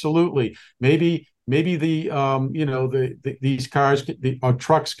 Absolutely. Maybe these cars or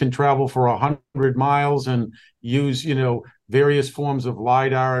trucks can travel for 100 miles and use various forms of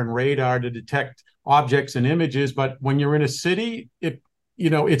LiDAR and radar to detect objects and images. But when you're in a city,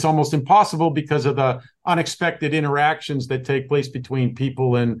 it's almost impossible because of the unexpected interactions that take place between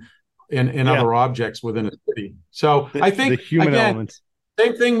people and other objects within a city. So I think the human elements.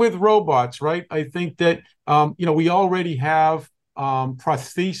 Same thing with robots, right? I think that we already have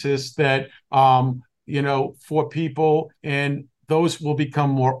prosthesis that for people, and those will become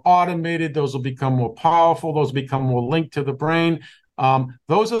more automated. Those will become more powerful. Those become more linked to the brain.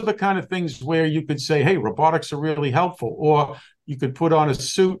 Those are the kind of things where you could say, hey, robotics are really helpful. Or you could put on a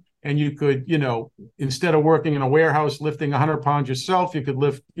suit and you could, instead of working in a warehouse lifting 100 pounds yourself, you could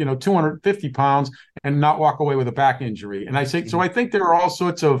lift, 250 pounds and not walk away with a back injury. And I think there are all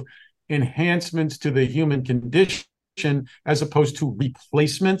sorts of enhancements to the human condition as opposed to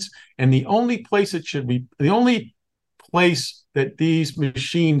replacements. And the only place that these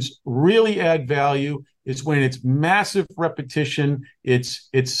machines really add value is when it's massive repetition. It's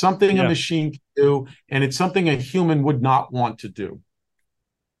something a machine can do, and it's something a human would not want to do.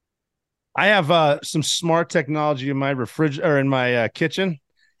 I have some smart technology in my refrigerator, in my kitchen,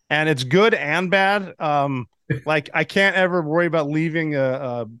 and it's good and bad. Like I can't ever worry about leaving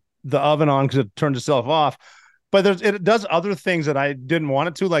the oven on because it turns itself off. But it does other things that I didn't want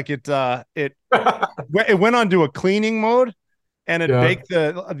it to. Like it went onto a cleaning mode, and it baked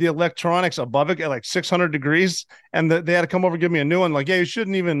the electronics above it at like 600 degrees. And they had to come over and give me a new one. Like, yeah, you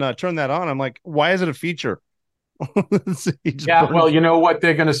shouldn't even turn that on. I'm like, why is it a feature? Well, you know what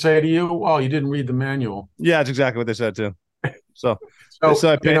they're going to say to you? Oh, you didn't read the manual. Yeah, that's exactly what they said too. So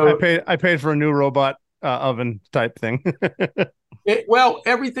I paid for a new robot oven type thing. Well,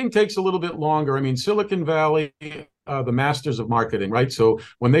 everything takes a little bit longer. I mean, Silicon Valley, the masters of marketing, right? So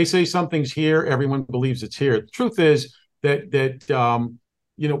when they say something's here, everyone believes it's here. The truth is that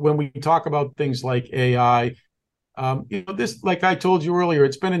when we talk about things like AI, this, like I told you earlier,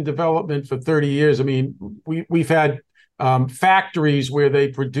 it's been in development for 30 years. I mean, we've had factories where they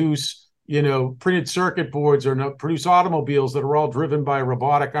produce, printed circuit boards or produce automobiles that are all driven by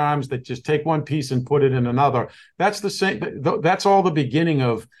robotic arms that just take one piece and put it in another. That's the same. That's all the beginning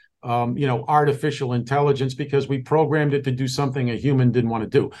of, artificial intelligence, because we programmed it to do something a human didn't want to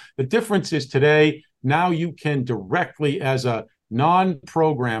do. The difference is today, now you can directly, as a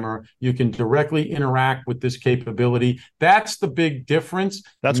non-programmer, you can directly interact with this capability. That's the big difference.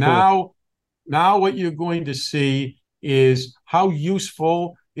 That's now, cool. Now what you're going to see is how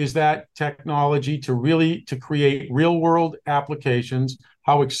useful is that technology to create real world applications?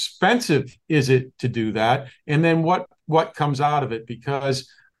 How expensive is it to do that? And then what comes out of it? Because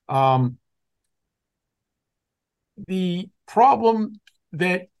the problem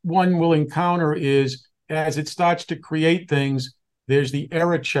that one will encounter is, as it starts to create things, there's the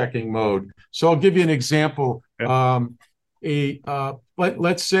error checking mode. So I'll give you an example.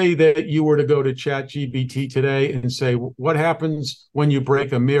 Let's say that you were to go to ChatGPT today and say, what happens when you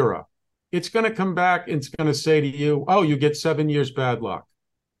break a mirror? It's going to come back and it's going to say to you, oh, you get 7 years bad luck.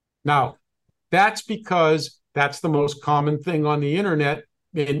 Now, that's because that's the most common thing on the internet,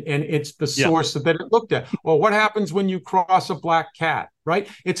 and it's the source that it looked at. Well, what happens when you cross a black cat, right?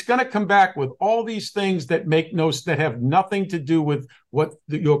 It's going to come back with all these things that that have nothing to do with what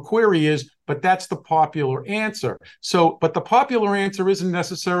your query is, but that's the popular answer. But the popular answer isn't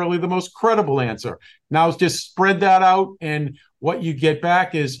necessarily the most credible answer. Now, just spread that out, and what you get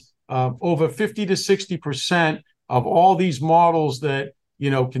back is over 50 to 60% of all these models that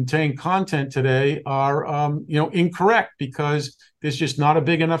contain content today are incorrect, because there's just not a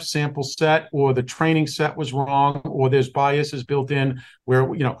big enough sample set, or the training set was wrong, or there's biases built in where,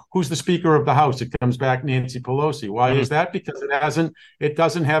 who's the Speaker of the House? It comes back Nancy Pelosi. Why is that? Because it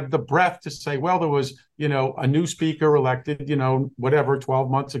doesn't have the breadth to say, well, there was, a new speaker elected, 12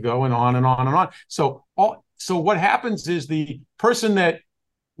 months ago, and on and on and on. So what happens is the person that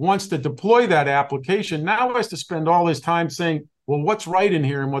wants to deploy that application now has to spend all his time saying, well, what's right in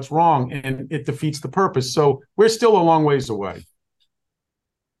here and what's wrong? And it defeats the purpose. So we're still a long ways away.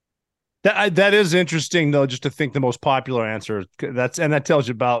 That is interesting, though, just to think the most popular answer. That tells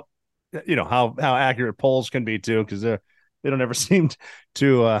you about, how accurate polls can be too, because they don't ever seem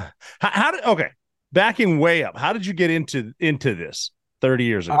to. Backing way up, how did you get into this 30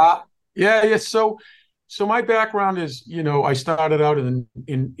 years ago? So my background is, I started out in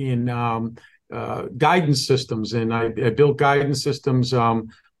guidance systems, and I built guidance systems,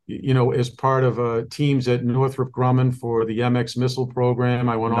 as part of teams at Northrop Grumman for the MX missile program.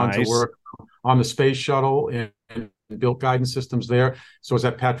 I went on to work on the space shuttle and built guidance systems there. So I was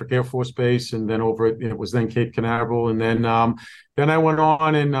at Patrick Air Force Base, and then over it was then Cape Canaveral, and then I went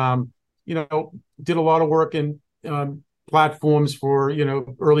on and did a lot of work in platforms for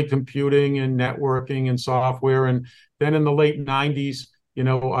early computing and networking and software, and then in the late 90s.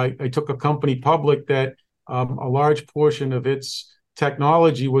 I took a company public that a large portion of its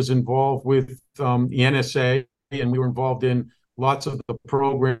technology was involved with the NSA, and we were involved in lots of the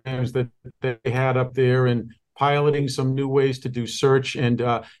programs that they had up there, and piloting some new ways to do search and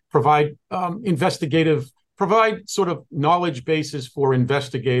provide sort of knowledge bases for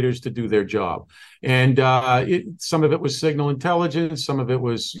investigators to do their job. And some of it was signal intelligence, some of it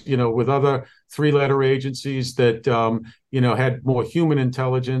was, with other three-letter agencies that, had more human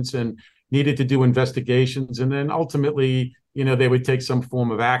intelligence and needed to do investigations. And then ultimately, they would take some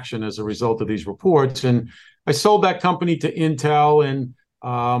form of action as a result of these reports. And I sold that company to Intel, and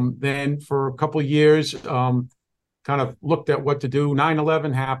then for a couple of years, kind of looked at what to do.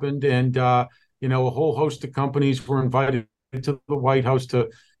 9/11 happened, and a whole host of companies were invited to the White House to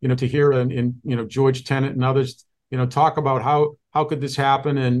hear and George Tenet and others talk about how could this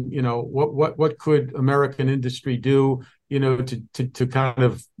happen, and what could American industry do to kind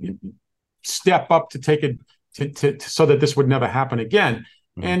of step up to take it to so that this would never happen again.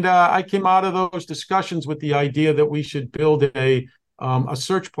 And I came out of those discussions with the idea that we should build a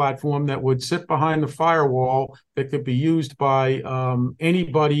search platform that would sit behind the firewall that could be used by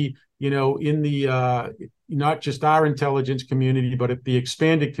anybody, in the not just our intelligence community, but at the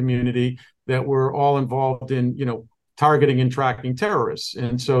expanded community that we're all involved in, targeting and tracking terrorists.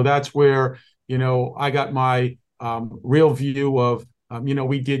 And so that's where, I got my real view of,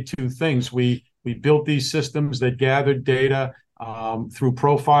 we did two things. We built these systems that gathered data through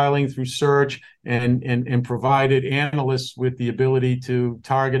profiling, through search, and provided analysts with the ability to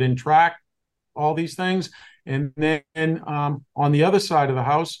target and track all these things. And then on the other side of the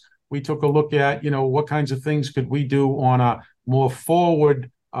house, we took a look at, what kinds of things could we do on a more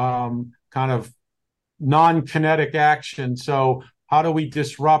forward kind of non-kinetic action. So how do we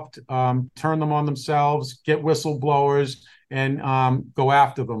disrupt, turn them on themselves, get whistleblowers, and go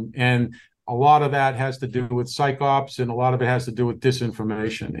after them? And a lot of that has to do with psychops, and a lot of it has to do with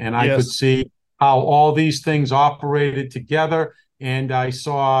disinformation. And I could see how all these things operated together, and I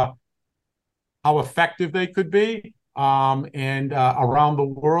saw how effective they could be and around the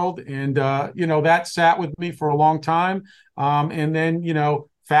world. And, that sat with me for a long time. And then,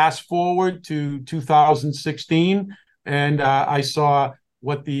 fast forward to 2016, and I saw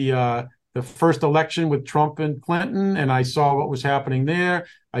what the first election with Trump and Clinton, and I saw what was happening there.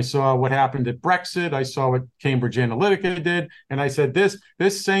 I saw what happened at Brexit. I saw what Cambridge Analytica did. And I said, this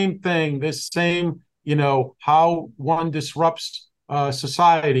same thing, this same, how one disrupts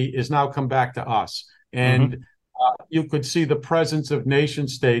society is now come back to us. And you could see the presence of nation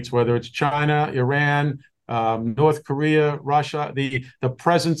states, whether it's China, Iran, North Korea, Russia, the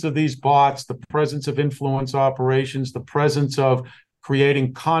presence of these bots, the presence of influence operations, the presence of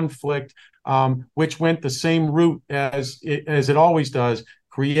creating conflict, which went the same route as it always does: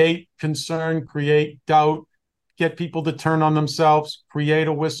 create concern, create doubt, get people to turn on themselves, create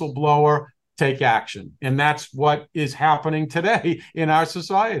a whistleblower, take action. And that's what is happening today in our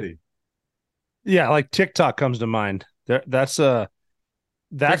society. Yeah, like TikTok comes to mind. That's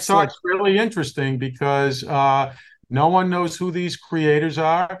TikTok's like really interesting because no one knows who these creators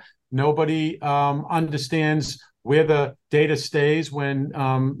are. Nobody understands where the data stays when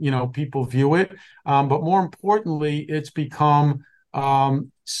people view it. But more importantly, it's become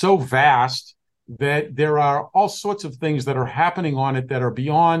so vast that there are all sorts of things that are happening on it that are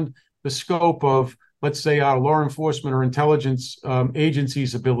beyond the scope of, let's say, our law enforcement or intelligence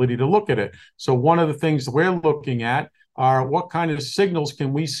agencies' ability to look at it. So one of the things we're looking at are what kind of signals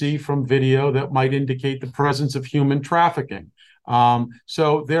can we see from video that might indicate the presence of human trafficking.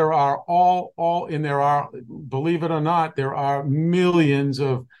 So there are and there are, believe it or not, there are millions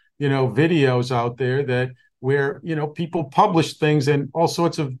of, videos out there where people publish things, and all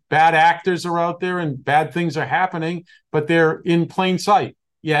sorts of bad actors are out there and bad things are happening, but they're in plain sight.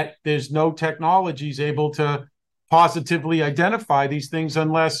 Yet there's no technologies able to positively identify these things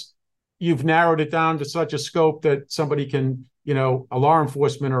unless you've narrowed it down to such a scope that somebody can, a law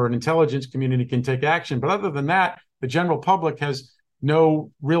enforcement or an intelligence community can take action. But other than that, the general public has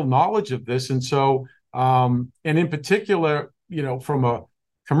no real knowledge of this. And so, and in particular, from a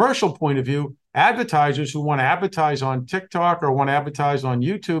commercial point of view, advertisers who want to advertise on TikTok or want to advertise on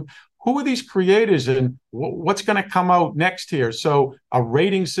YouTube, who are these creators and what's going to come out next here? So a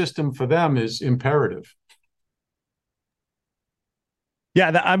rating system for them is imperative. Yeah,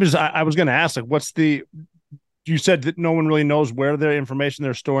 I was going to ask, like, you said that no one really knows where the information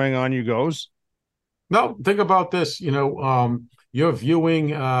they're storing on you goes? No, think about this. You're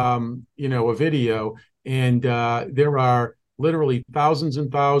viewing, a video, and there are literally thousands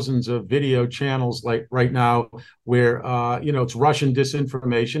and thousands of video channels like right now where, it's Russian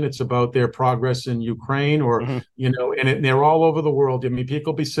disinformation. It's about their progress in Ukraine or, and they're all over the world. I mean,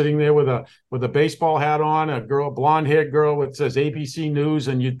 people be sitting there with a baseball hat on, a blonde-haired girl that says ABC News,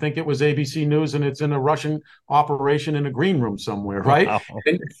 and you'd think it was ABC News, and it's in a Russian operation in a green room somewhere, right? Wow.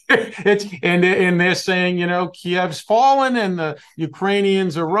 And they're saying, Kiev's fallen and the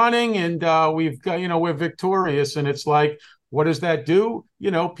Ukrainians are running, and we've got, we're victorious. And it's like, what does that do?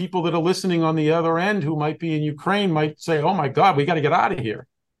 People that are listening on the other end who might be in Ukraine might say, "Oh my God, we got to get out of here."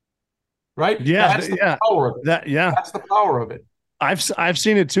 Right? Yeah, that's the power of it. That's the power of it. I've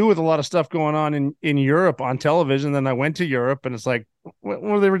seen it too with a lot of stuff going on in Europe on television. Then I went to Europe, and it's like, what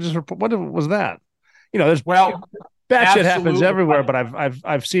was that? Bad shit happens Absolutely. everywhere, but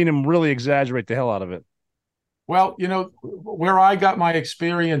I've seen him really exaggerate the hell out of it. Well, where I got my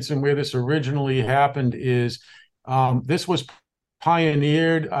experience and where this originally happened is this was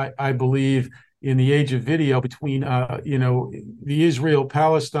pioneered, I believe, in the age of video between, the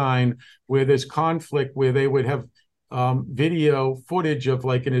Israel-Palestine, where there's conflict, where they would have video footage of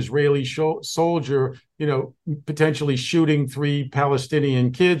like an Israeli soldier, potentially shooting 3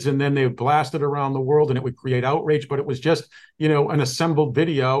 Palestinian kids, and then they would blast it around the world, and it would create outrage. But it was just, an assembled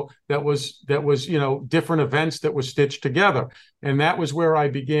video that was, different events that were stitched together, and that was where I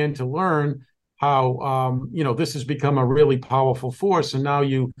began to learn how, this has become a really powerful force. And now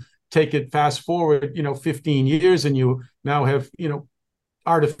you take it fast forward, 15 years, and you now have,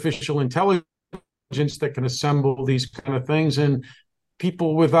 artificial intelligence that can assemble these kind of things, and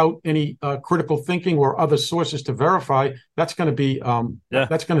people without any critical thinking or other sources to verify, that's going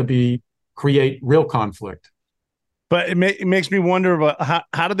to be create real conflict. But it makes me wonder about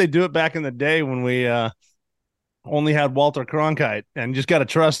how did they do it back in the day when we only had Walter Cronkite, and just got to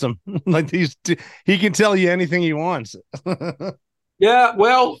trust him. Like he can tell you anything he wants. Yeah,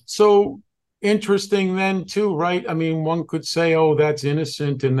 well, so interesting then too, right? I mean, one could say, oh, that's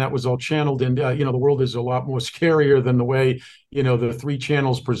innocent and that was all channeled, and the world is a lot more scarier than the way the 3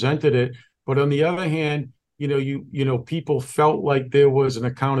 channels presented it. But on the other hand, people felt like there was an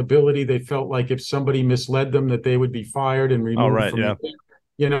accountability. They felt like if somebody misled them, that they would be fired and removed from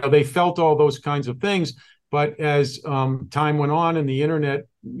they felt all those kinds of things. But as time went on and the internet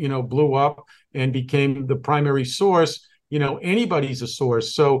blew up and became the primary source, anybody's a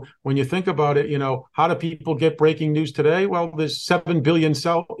source. So when you think about it, how do people get breaking news today? Well, there's 7 billion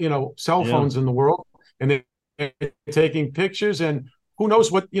cell phones in the world, and they're taking pictures, and who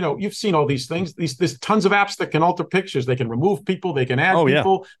knows what, you've seen all these things. There's tons of apps that can alter pictures. They can remove people. They can add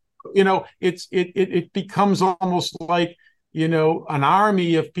people. It becomes almost like, an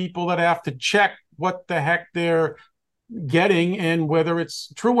army of people that have to check what the heck they're getting and whether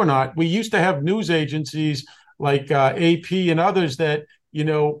it's true or not. We used to have news agencies like AP and others that,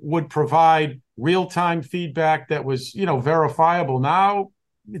 would provide real-time feedback that was, verifiable. Now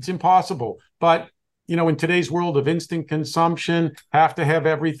it's impossible. But, in today's world of instant consumption, have to have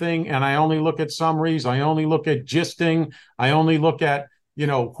everything. And I only look at summaries. I only look at gisting. I only look at,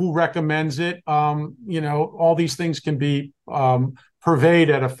 who recommends it. All these things can be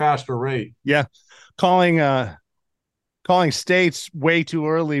purveyed at a faster rate. Yeah. Calling states way too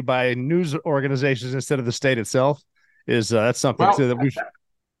early by news organizations instead of the state itself is that's something too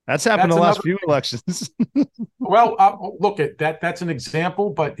that's happened in the last few elections. Well, look at that. That's an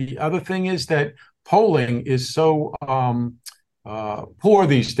example. But the other thing is that polling is so poor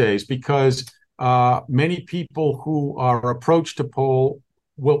these days because many people who are approached to poll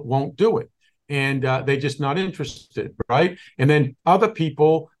won't do it, and they're just not interested, right? And then other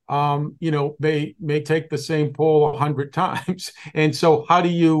people may take the same poll 100 times. And so how do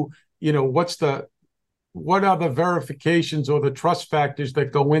you, what are the verifications or the trust factors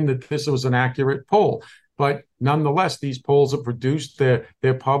that go in that this was an accurate poll? But nonetheless, these polls are produced,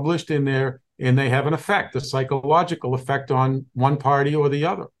 they're published, and they have an effect, a psychological effect on one party or the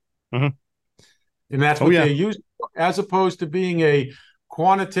other. Mm-hmm. And that's what they use, as opposed to being a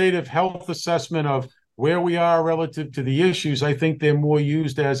quantitative health assessment of where we are relative to the issues. I think they're more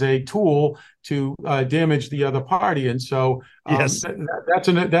used as a tool to damage the other party, and so that's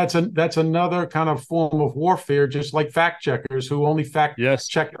another kind of form of warfare. Just like fact checkers who only check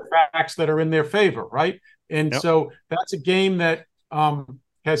the facts that are in their favor, right? And so that's a game that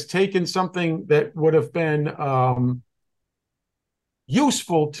has taken something that would have been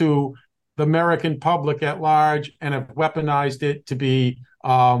useful to the American public at large and have weaponized it to be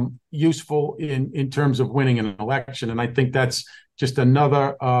useful in terms of winning an election. And I think that's just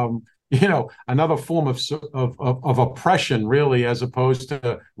another another form of oppression, really, as opposed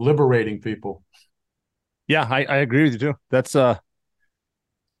to liberating people. Yeah, I agree with you too. That's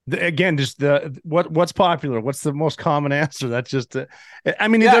again, just what's popular, what's the most common answer. That's just I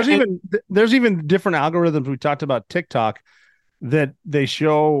mean, there's even different algorithms. We talked about TikTok that they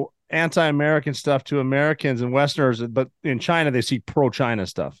show anti-American stuff to Americans and Westerners, but in China they see pro-China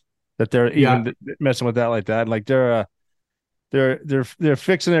stuff, that they're even messing with that like that. Like they're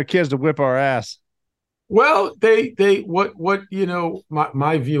fixing their kids to whip our ass. Well, my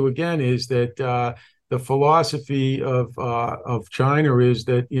view again is that the philosophy of China is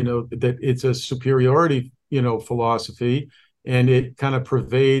that that it's a superiority philosophy, and it kind of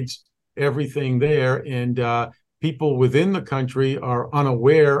pervades everything there, and people within the country are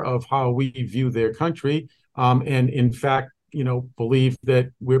unaware of how we view their country, and in fact, believe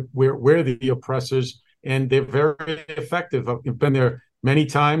that we're the oppressors, and they're very effective. I've been there many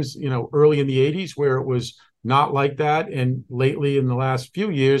times, early in the 80s where it was not like that, and lately in the last few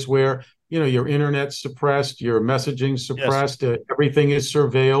years where your internet's suppressed, your messaging suppressed, everything is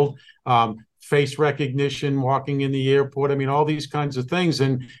surveilled, face recognition, walking in the airport. I mean, all these kinds of things,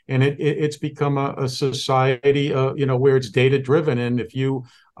 and it's become a society, where it's data driven, and if you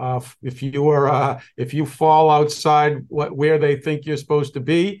fall outside where they think you're supposed to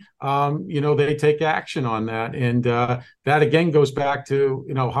be, they take action on that, and that again goes back to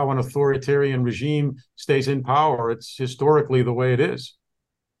how an authoritarian regime stays in power. It's historically the way it is.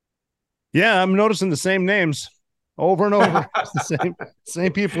 Yeah, I'm noticing the same names over and over. It's the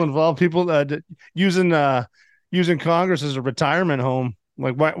same people involved. People using Congress as a retirement home.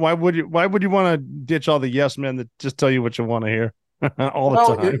 Like, why would you want to ditch all the yes men that just tell you what you want to hear all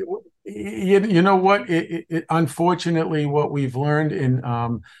the time? You know what? Unfortunately, what we've learned, and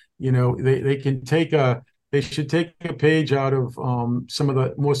they should take a page out of some of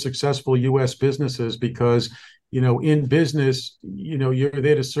the more successful U.S. businesses, because in business, you're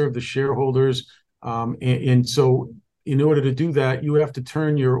there to serve the shareholders, and so in order to do that, you have to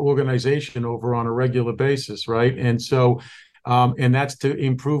turn your organization over on a regular basis, right? And so, and that's to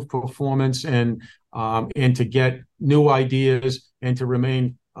improve performance and to get new ideas and to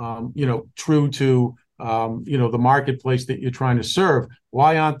remain true to the marketplace that you're trying to serve.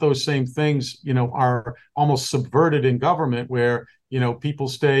 Why aren't those same things are almost subverted in government, where people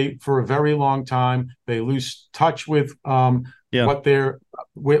stay for a very long time, they lose touch with what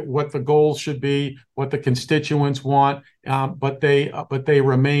the goals should be, what the constituents want, but they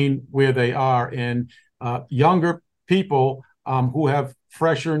remain where they are, and younger people who have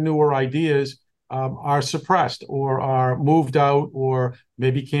fresher, newer ideas are suppressed or are moved out, or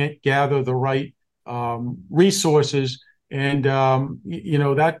maybe can't gather the right resources, and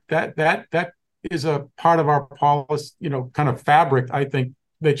that is a part of our policy, kind of fabric, I think,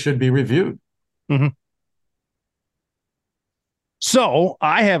 that should be reviewed. Mm-hmm. So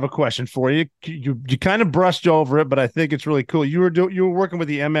I have a question for you. You kind of brushed over it, but I think it's really cool. You were working with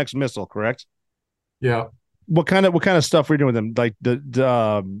the MX missile, correct? Yeah. What kind of stuff were you doing with them? Like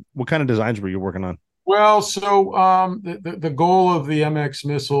what kind of designs were you working on? Well, so the goal of the MX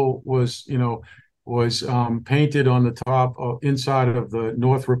missile was painted on the top inside of the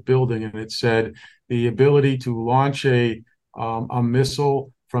Northrop building, and it said the ability to launch a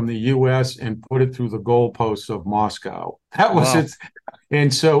missile from the U.S. and put it through the goalposts of Moscow. That was it.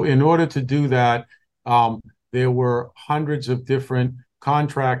 And so in order to do that, there were hundreds of different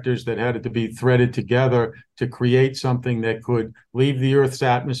contractors that had to be threaded together to create something that could leave the Earth's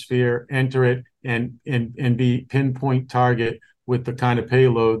atmosphere, enter it, and be pinpoint target with the kind of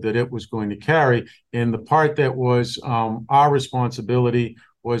payload that it was going to carry. And the part that was our responsibility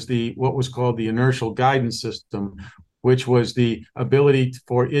was what was called the inertial guidance system, which was the ability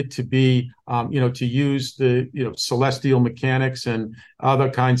for it to be, to use the, celestial mechanics and other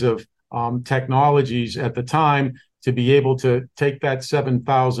kinds of technologies at the time to be able to take that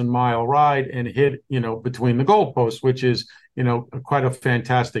 7,000-mile ride and hit, between the goalposts, which is, quite a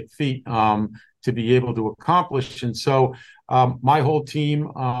fantastic feat to be able to accomplish. And so my whole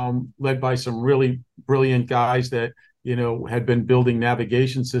team, led by some really brilliant guys that, had been building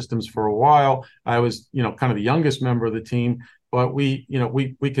navigation systems for a while. I was, kind of the youngest member of the team, but we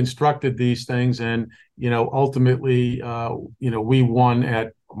constructed these things, and, ultimately, we won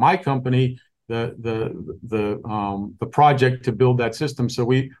at my company the project to build that system. So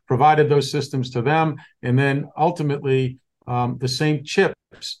we provided those systems to them, and then ultimately the same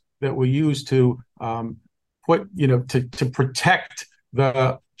chips that we used to to protect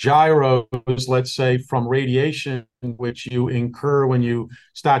the gyros, let's say, from radiation, which you incur when you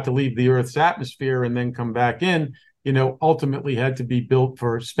start to leave the Earth's atmosphere and then come back in, ultimately had to be built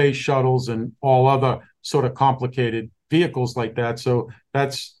for space shuttles and all other sort of complicated vehicles like that. So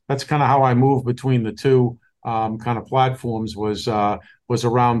that's kind of how I moved between the two kind of platforms, was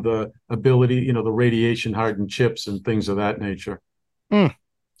around the ability, the radiation hardened chips and things of that nature. Mm.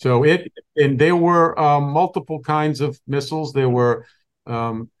 So there were multiple kinds of missiles. There were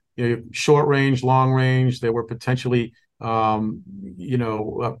short range, long range. They were potentially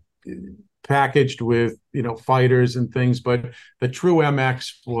packaged with fighters and things, but the true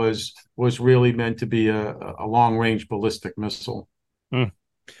MX was really meant to be a long range ballistic missile. Mm.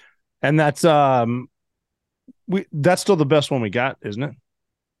 And that's still the best one we got, isn't it?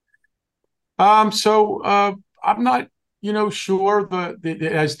 So I'm not sure.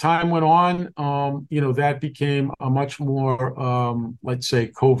 As time went on, that became a much more, let's say,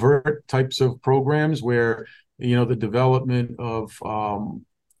 covert types of programs where, the development of,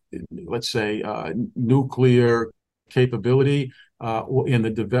 let's say, nuclear capability, in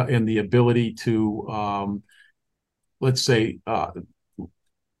the ability to, let's say,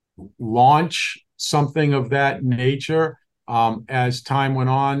 launch something of that nature. As time went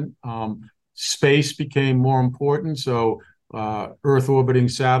on, space became more important. So Earth orbiting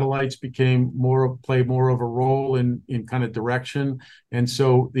satellites played more of a role in kind of direction. And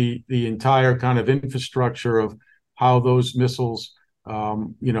so the entire kind of infrastructure of how those missiles,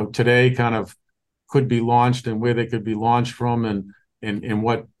 today kind of could be launched and where they could be launched from, and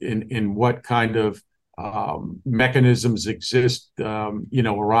what kind of mechanisms exist,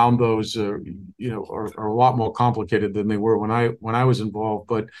 around those, are a lot more complicated than they were when I was involved.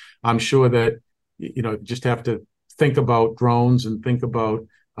 But I'm sure that, just have to think about drones and think about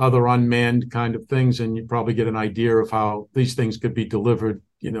other unmanned kind of things, and you probably get an idea of how these things could be delivered,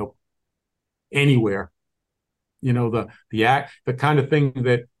 anywhere. The kind of thing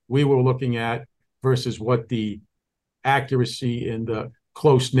that we were looking at versus what the accuracy and the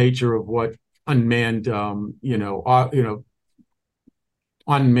close nature of what unmanned,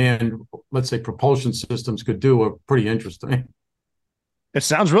 unmanned, let's say, propulsion systems could do are pretty interesting. It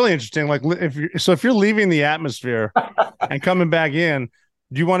sounds really interesting. Like if you're leaving the atmosphere and coming back in,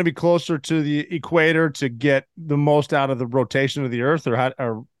 do you want to be closer to the equator to get the most out of the rotation of the Earth,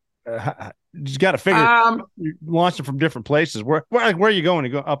 or you got to figure you're launching from different places? Where are you going?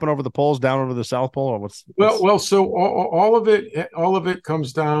 You go up and over the poles, down over the South Pole, or what's? Well, so all of it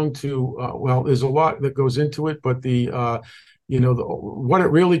comes down to, there's a lot that goes into it, but what it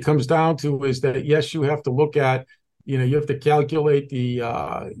really comes down to is that, yes, you have to look at, you have to calculate the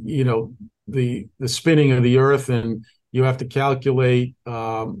spinning of the Earth, and you have to calculate,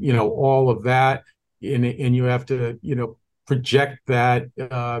 all of that, and you have to, project that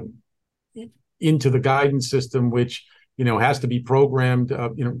into the guidance system, which, has to be programmed,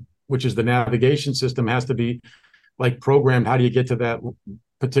 which is the navigation system, has to be like programmed. How do you get to that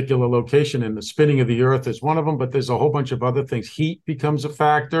particular location? And the spinning of the Earth is one of them, but there's a whole bunch of other things. Heat becomes a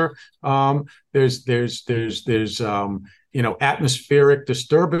factor. There's atmospheric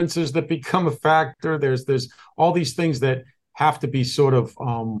disturbances that become a factor. There's all these things that have to be sort of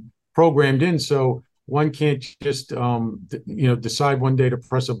programmed in. So one can't just decide one day to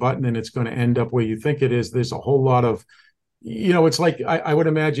press a button and it's going to end up where you think it is. There's a whole lot of, it's like I would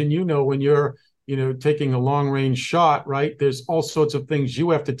imagine, when you're taking a long range shot, right? There's all sorts of things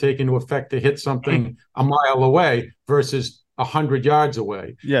you have to take into effect to hit something a mile away versus 100 yards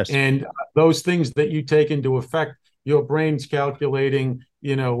away. Yes. And those things that you take into effect, your brain's calculating,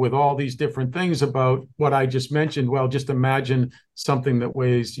 with all these different things about what I just mentioned. Well, just imagine something that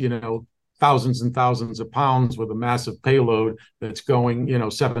weighs, thousands and thousands of pounds with a massive payload that's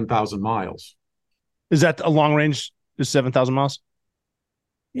going, 7,000 miles. Is that a long range? Is 7,000 miles?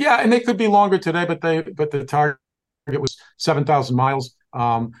 Yeah, and they could be longer today, but the target was 7,000 miles.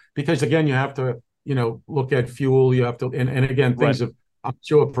 Because again, you have to, look at fuel. You have to, and again, things have. I'm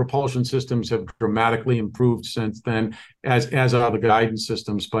sure propulsion systems have dramatically improved since then, as are the guidance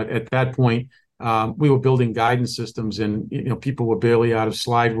systems. But at that point, we were building guidance systems, and people were barely out of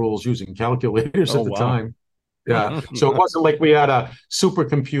slide rules using calculators at the time. Yeah, so it wasn't like we had a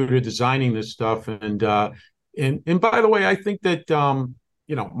supercomputer designing this stuff. And by the way, I think that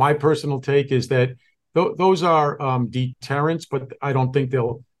my personal take is that those are deterrents, but I don't think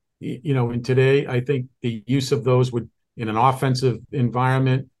they'll, in today, I think the use of those would, in an offensive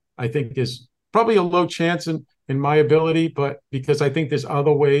environment, I think is probably a low chance in my ability, but because I think there's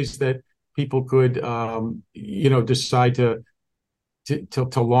other ways that people could, decide to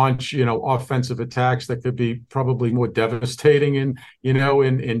launch, offensive attacks that could be probably more devastating and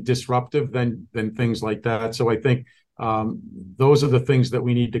disruptive than things like that. So I think those are the things that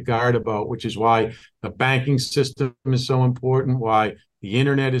we need to guard about, which is why the banking system is so important, why the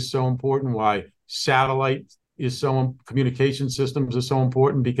internet is so important, why satellite communication systems are so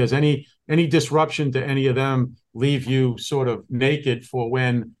important, because any disruption to any of them leave you sort of naked for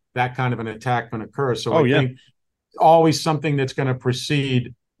when that kind of an attack can occur. So I think always something that's going to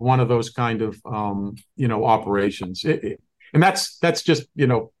precede one of those kind of operations. And that's just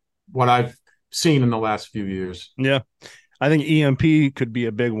what I've seen in the last few years. Yeah, I think EMP could be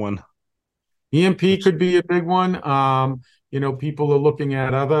a big one. EMP could be a big one. People are looking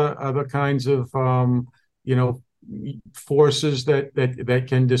at other kinds of forces that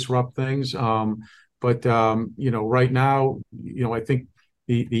can disrupt things. But right now, I think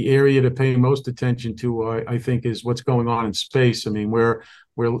the area to pay most attention to, I think, is what's going on in space. I mean, we're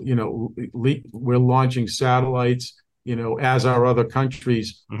launching satellites, as are other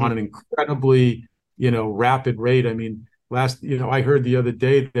countries, on an incredibly, rapid rate. I mean, I heard the other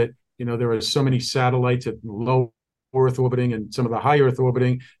day that, there are so many satellites at low Earth orbiting and some of the high Earth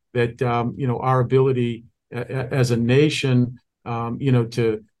orbiting that, our ability as a nation,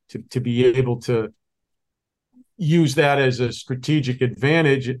 to be able to use that as a strategic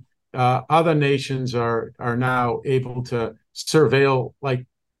advantage. Other nations are now able to surveil like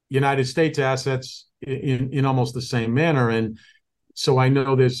United States assets in almost the same manner. And so I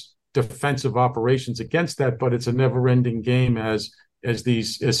know there's defensive operations against that, but it's a never-ending game as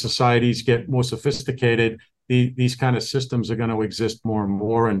societies get more sophisticated. These kind of systems are going to exist more and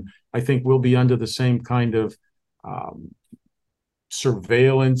more, and I think we'll be under the same kind of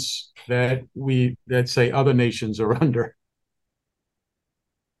surveillance that say other nations are under.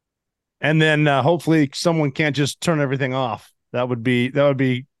 And then hopefully someone can't just turn everything off. That would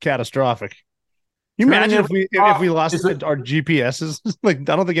be catastrophic. You imagine if we lost our GPSs? Like,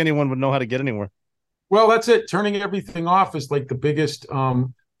 I don't think anyone would know how to get anywhere. Well, that's it. Turning everything off is like the biggest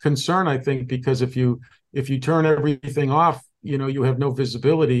concern, I think, because if you turn everything off, you have no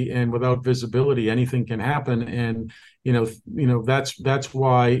visibility, and without visibility, anything can happen. And that's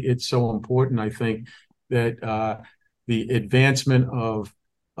why it's so important, I think, that the advancement of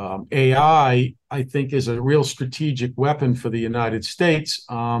AI, I think, is a real strategic weapon for the United States.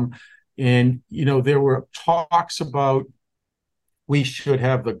 And there were talks about we should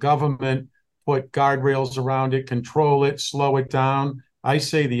have the government put guardrails around it, control it, slow it down. I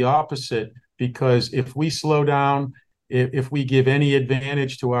say the opposite, because if we slow down, if we give any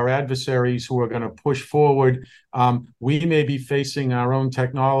advantage to our adversaries who are going to push forward, we may be facing our own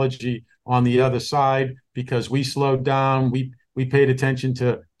technology on the other side because we slowed down. We paid attention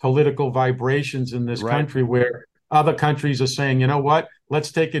to political vibrations in this country where other countries are saying, you know what,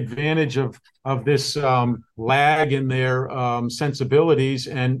 let's take advantage of this lag in their sensibilities,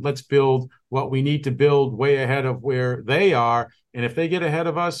 and let's build what we need to build way ahead of where they are. And if they get ahead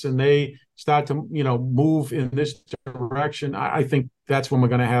of us and they start to, move in this direction, I think that's when we're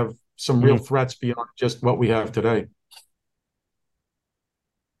going to have some real threats beyond just what we have today.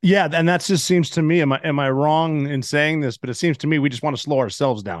 Yeah, and that just seems to me, am I wrong in saying this? But it seems to me we just want to slow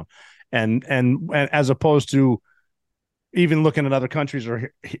ourselves down, and as opposed to even looking at other countries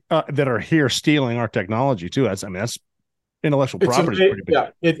that are here stealing our technology too. That's intellectual property.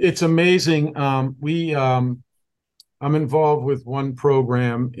 It's amazing. I'm involved with one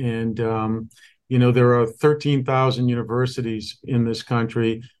program, and there are 13,000 universities in this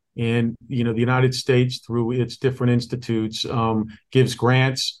country. And, the United States, through its different institutes, gives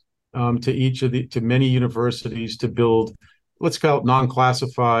grants to many universities to build, let's call it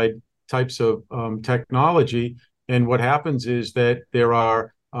non-classified types of technology. And what happens is that there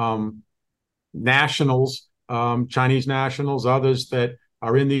are nationals, Chinese nationals, others that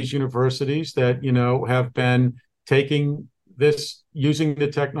are in these universities that, have been using the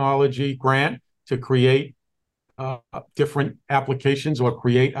technology grant to create different applications or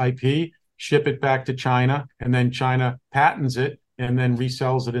create IP, ship it back to China, and then China patents it and then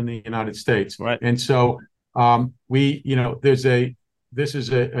resells it in the United States. Right. And so this is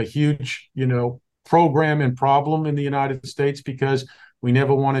a huge, program and problem in the United States, because we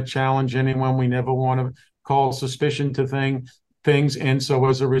never want to challenge anyone. We never want to call suspicion to things. And so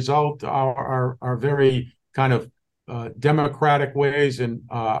as a result, our very kind of democratic ways and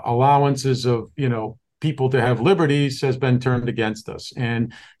allowances of, people to have liberties has been turned against us.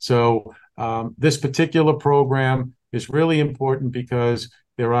 And so this particular program is really important because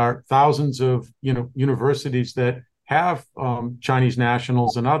there are thousands of, universities that have Chinese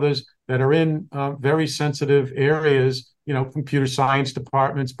nationals and others that are in very sensitive areas, computer science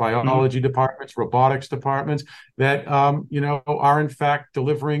departments, biology departments, robotics departments that, are in fact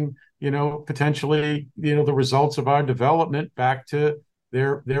delivering, potentially, the results of our development back to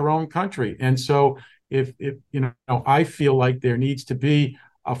their own country. And so if I feel like there needs to be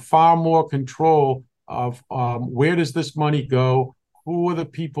a far more control of where does this money go? Who are the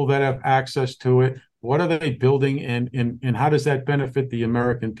people that have access to it? What are they building, and how does that benefit the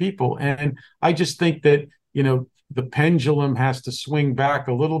American people? And I just think that, the pendulum has to swing back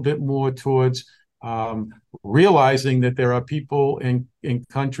a little bit more towards realizing that there are people in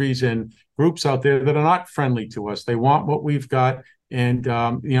countries and groups out there that are not friendly to us. They want what we've got, and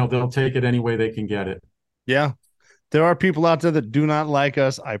they'll take it any way they can get it. Yeah, there are people out there that do not like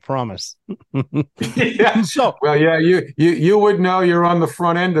us, I promise. Yeah. So, well, yeah, you would know. You're on the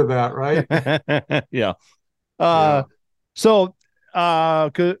front end of that, right? Yeah. So,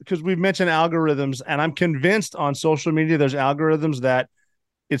 because we've mentioned algorithms, and I'm convinced on social media there's algorithms that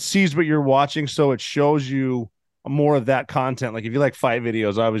it sees what you're watching, so it shows you more of that content. Like if you like fight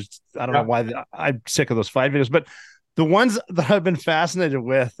videos, I don't know why I'm sick of those fight videos, but The ones that I've been fascinated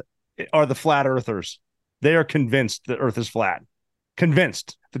with are the flat earthers. They are convinced the Earth is flat.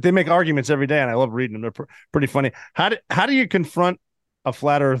 Convinced that they make arguments every day, and I love reading them. They're pretty funny. How do you confront a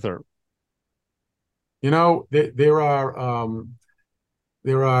flat earther? There are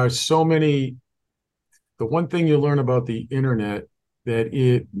so many. The one thing you learn about the internet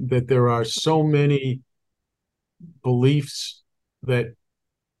that there are so many beliefs that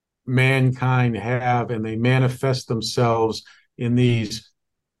mankind have, and they manifest themselves in these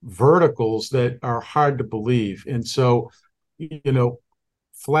verticals that are hard to believe. And so,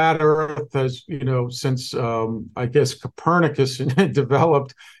 flat Earth has, since I guess Copernicus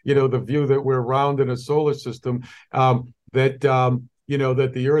developed, the view that we're round in a solar system, that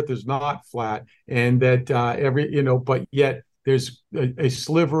the Earth is not flat, and that but yet there's a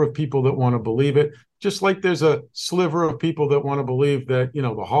sliver of people that want to believe it. Just like there's a sliver of people that want to believe that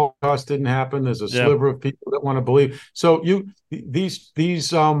the Holocaust didn't happen. There's a sliver of people that want to believe. So these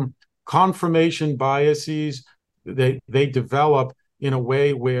confirmation biases, they develop in a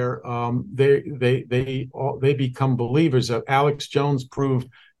way where they become believers. Alex Jones proved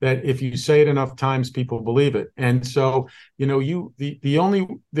that if you say it enough times, people believe it. And so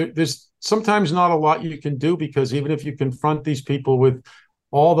there's sometimes not a lot you can do, because even if you confront these people with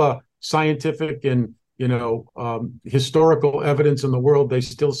all the scientific and historical evidence in the world, they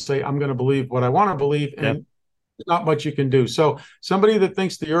still say, I'm going to believe what I want to believe, and not much you can do. So somebody that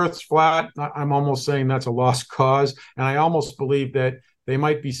thinks the Earth's flat, I'm almost saying that's a lost cause, and I almost believe that they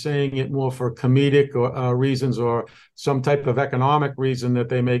might be saying it more for comedic reasons, or some type of economic reason that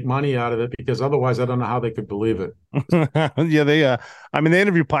they make money out of it, because otherwise I don't know how they could believe it. Yeah, they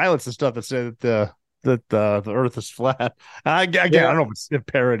interview pilots and stuff that say that the Earth is flat. I don't know if it's a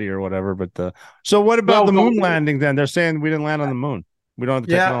parody or whatever, but so what about the moon landing then? They're saying we didn't land on the moon. We don't have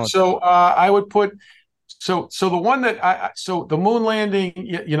the technology. So I would put so the one that so the moon landing,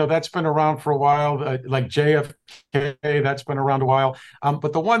 that's been around for a while, like JFK, that's been around a while.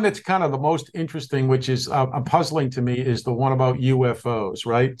 But the one that's kind of the most interesting, which is puzzling to me, is the one about UFOs,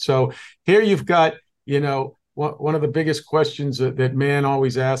 right? So here you've got, one of the biggest questions that man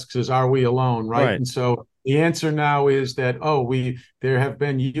always asks is, are we alone, right? And so the answer now is that, there have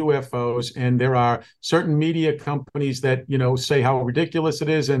been UFOs, and there are certain media companies that, say how ridiculous it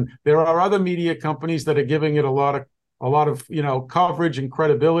is. And there are other media companies that are giving it a lot of coverage and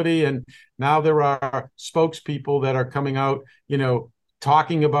credibility. And now there are spokespeople that are coming out,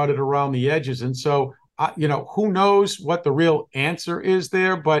 talking about it around the edges. And so, who knows what the real answer is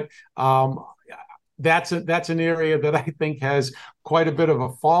there, but that's an area that I think has quite a bit of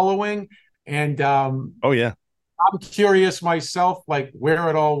a following. And I'm curious myself, like where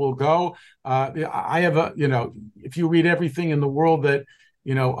it all will go. I have if you read everything in the world that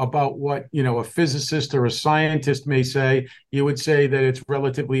about what a physicist or a scientist may say, you would say that it's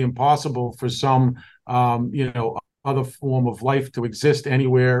relatively impossible for some other form of life to exist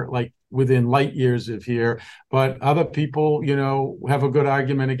anywhere like within light years of here. But other people, have a good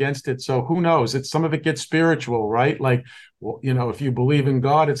argument against it. So who knows? Some of it gets spiritual, right? Like, if you believe in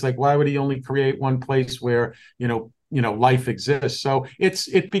God, it's like, why would he only create one place where, life exists? So it's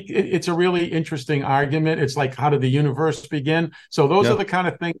a really interesting argument. It's like, how did the universe begin? So those are the kind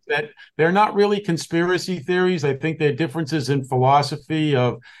of things that they're not really conspiracy theories. I think they're differences in philosophy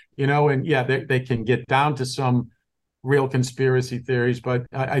of, they can get down to some real conspiracy theories. But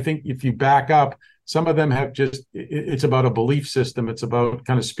I think if you back up, some of them have it's about a belief system. It's about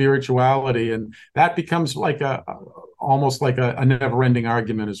kind of spirituality. And that becomes like almost like a never-ending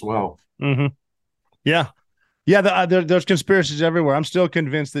argument as well. Mm-hmm. Yeah. Yeah, there's conspiracies everywhere. I'm still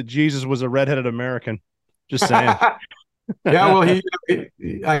convinced that Jesus was a redheaded American. Just saying. Yeah, well,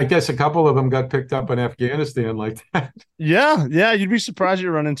 I guess a couple of them got picked up in Afghanistan like that. Yeah, you'd be surprised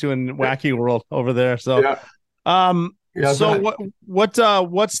you run into in wacky world over there. So,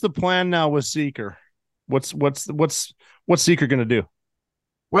 what's the plan now with Seekr? What's Seekr going to do?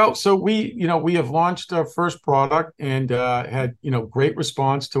 Well, so we have launched our first product and had great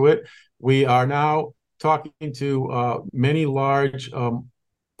response to it. We are now talking to many large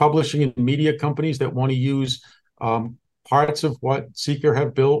publishing and media companies that want to use parts of what Seekr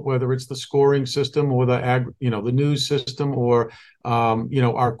have built, whether it's the scoring system or the news system or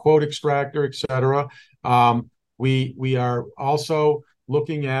our quote extractor, et cetera. We are also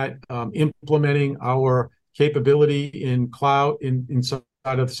looking at implementing our capability in cloud inside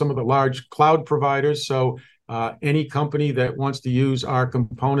of some of the large cloud providers. So any company that wants to use our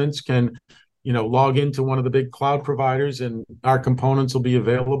components can log into one of the big cloud providers, and our components will be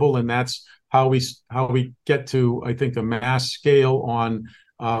available. And that's how we get to, I think, a mass scale on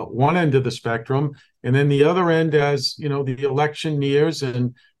one end of the spectrum. And then the other end, as the election nears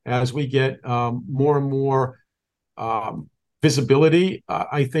and as we get more and more visibility,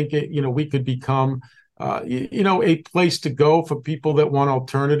 I think we could become a place to go for people that want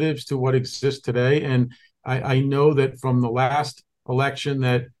alternatives to what exists today. And I know that from the last election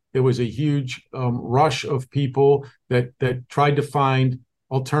that there was a huge rush of people that tried to find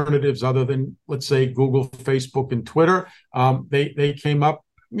alternatives other than, let's say, Google, Facebook, and Twitter. They came up,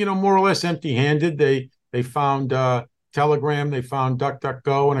 more or less empty-handed. They found Telegram, they found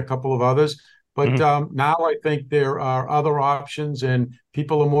DuckDuckGo, and a couple of others. But now I think there are other options, and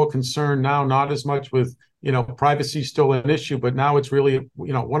people are more concerned now, not as much with, privacy is still an issue, but now it's really,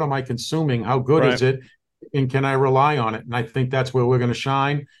 what am I consuming? How good is it? And can I rely on it? And I think that's where we're going to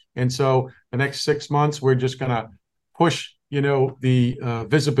shine. And so the next 6 months, we're just going to push, the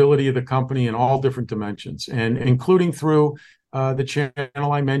visibility of the company in all different dimensions, and including through the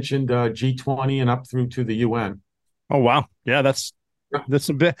channel I mentioned, G20, and up through to the UN. Oh, wow. Yeah, that's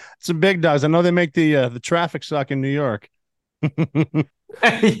some big dogs. I know they make the traffic suck in New York.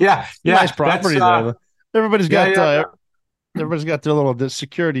 yeah. Nice property there. Everybody's got everybody's got their little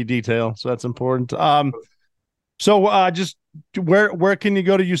security detail, so that's important. So just where can you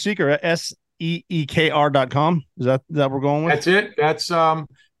go to use Seekr? Seekr.com. Is that we're going with? That's it.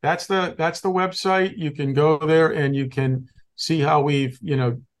 That's the website. You can go there and you can see how we've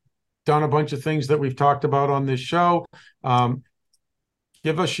done a bunch of things that we've talked about on this show.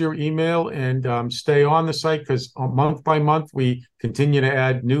 Give us your email and stay on the site, because month by month we continue to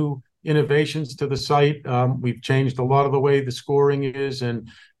add new innovations to the site. We've changed a lot of the way the scoring is and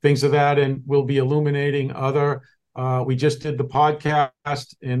things of that, and we'll be illuminating other. We just did the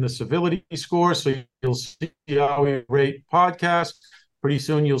podcast and the civility score, so you'll see how we rate podcasts. Pretty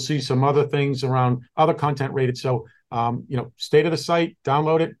soon you'll see some other things around other content rated. So stay to the site,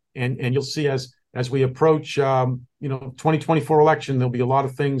 download it, and you'll see as we approach 2024 election, there'll be a lot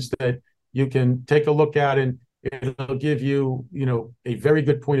of things that you can take a look at, and it'll give you a very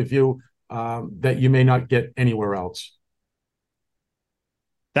good point of view that you may not get anywhere else.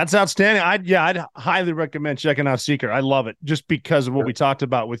 That's outstanding. I'd highly recommend checking out Seekr. I love it just because of what we talked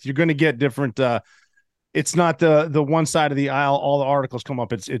about. With you're going to get different. It's not the one side of the aisle. All the articles come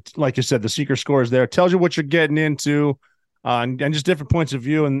up. It's like you said, the Seekr score is there. It tells you what you're getting into, and just different points of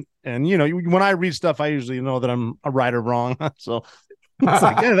view. And when I read stuff, I usually know that I'm right or wrong. So it's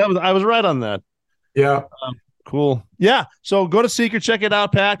like, yeah, I was right on that. Yeah. Cool. Yeah. So go to Seekr, check it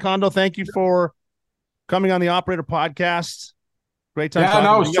out. Pat Kondo, thank you for coming on the Operator Podcast. Great time. Yeah,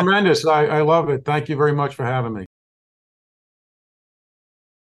 no, it's tremendous. I love it. Thank you very much for having me.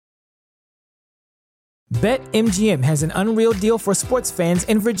 BetMGM has an unreal deal for sports fans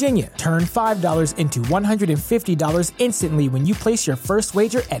in Virginia. Turn $5 into $150 instantly when you place your first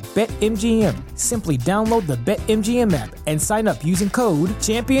wager at BetMGM. Simply download the BetMGM app and sign up using code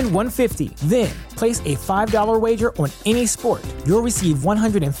Champion150. Then, place a $5 wager on any sport. You'll receive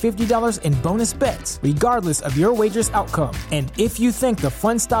 $150 in bonus bets, regardless of your wager's outcome. And if you think the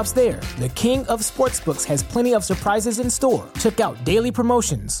fun stops there, the king of sportsbooks has plenty of surprises in store. Check out daily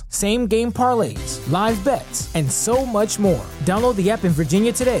promotions, same-game parlays, live bets, and so much more. Download the app in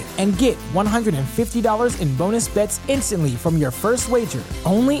Virginia today and get $150 in bonus bets instantly from your first wager.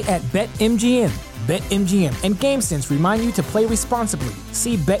 Only at BetMGM. BetMGM and GameSense remind you to play responsibly.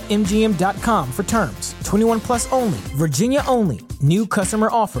 See BetMGM.com for terms. 21 plus only. Virginia only. New customer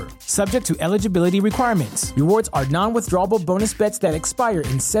offer. Subject to eligibility requirements. Rewards are non-withdrawable bonus bets that expire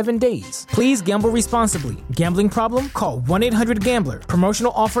in 7 days. Please gamble responsibly. Gambling problem? Call 1-800-GAMBLER.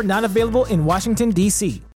 Promotional offer not available in Washington, D.C.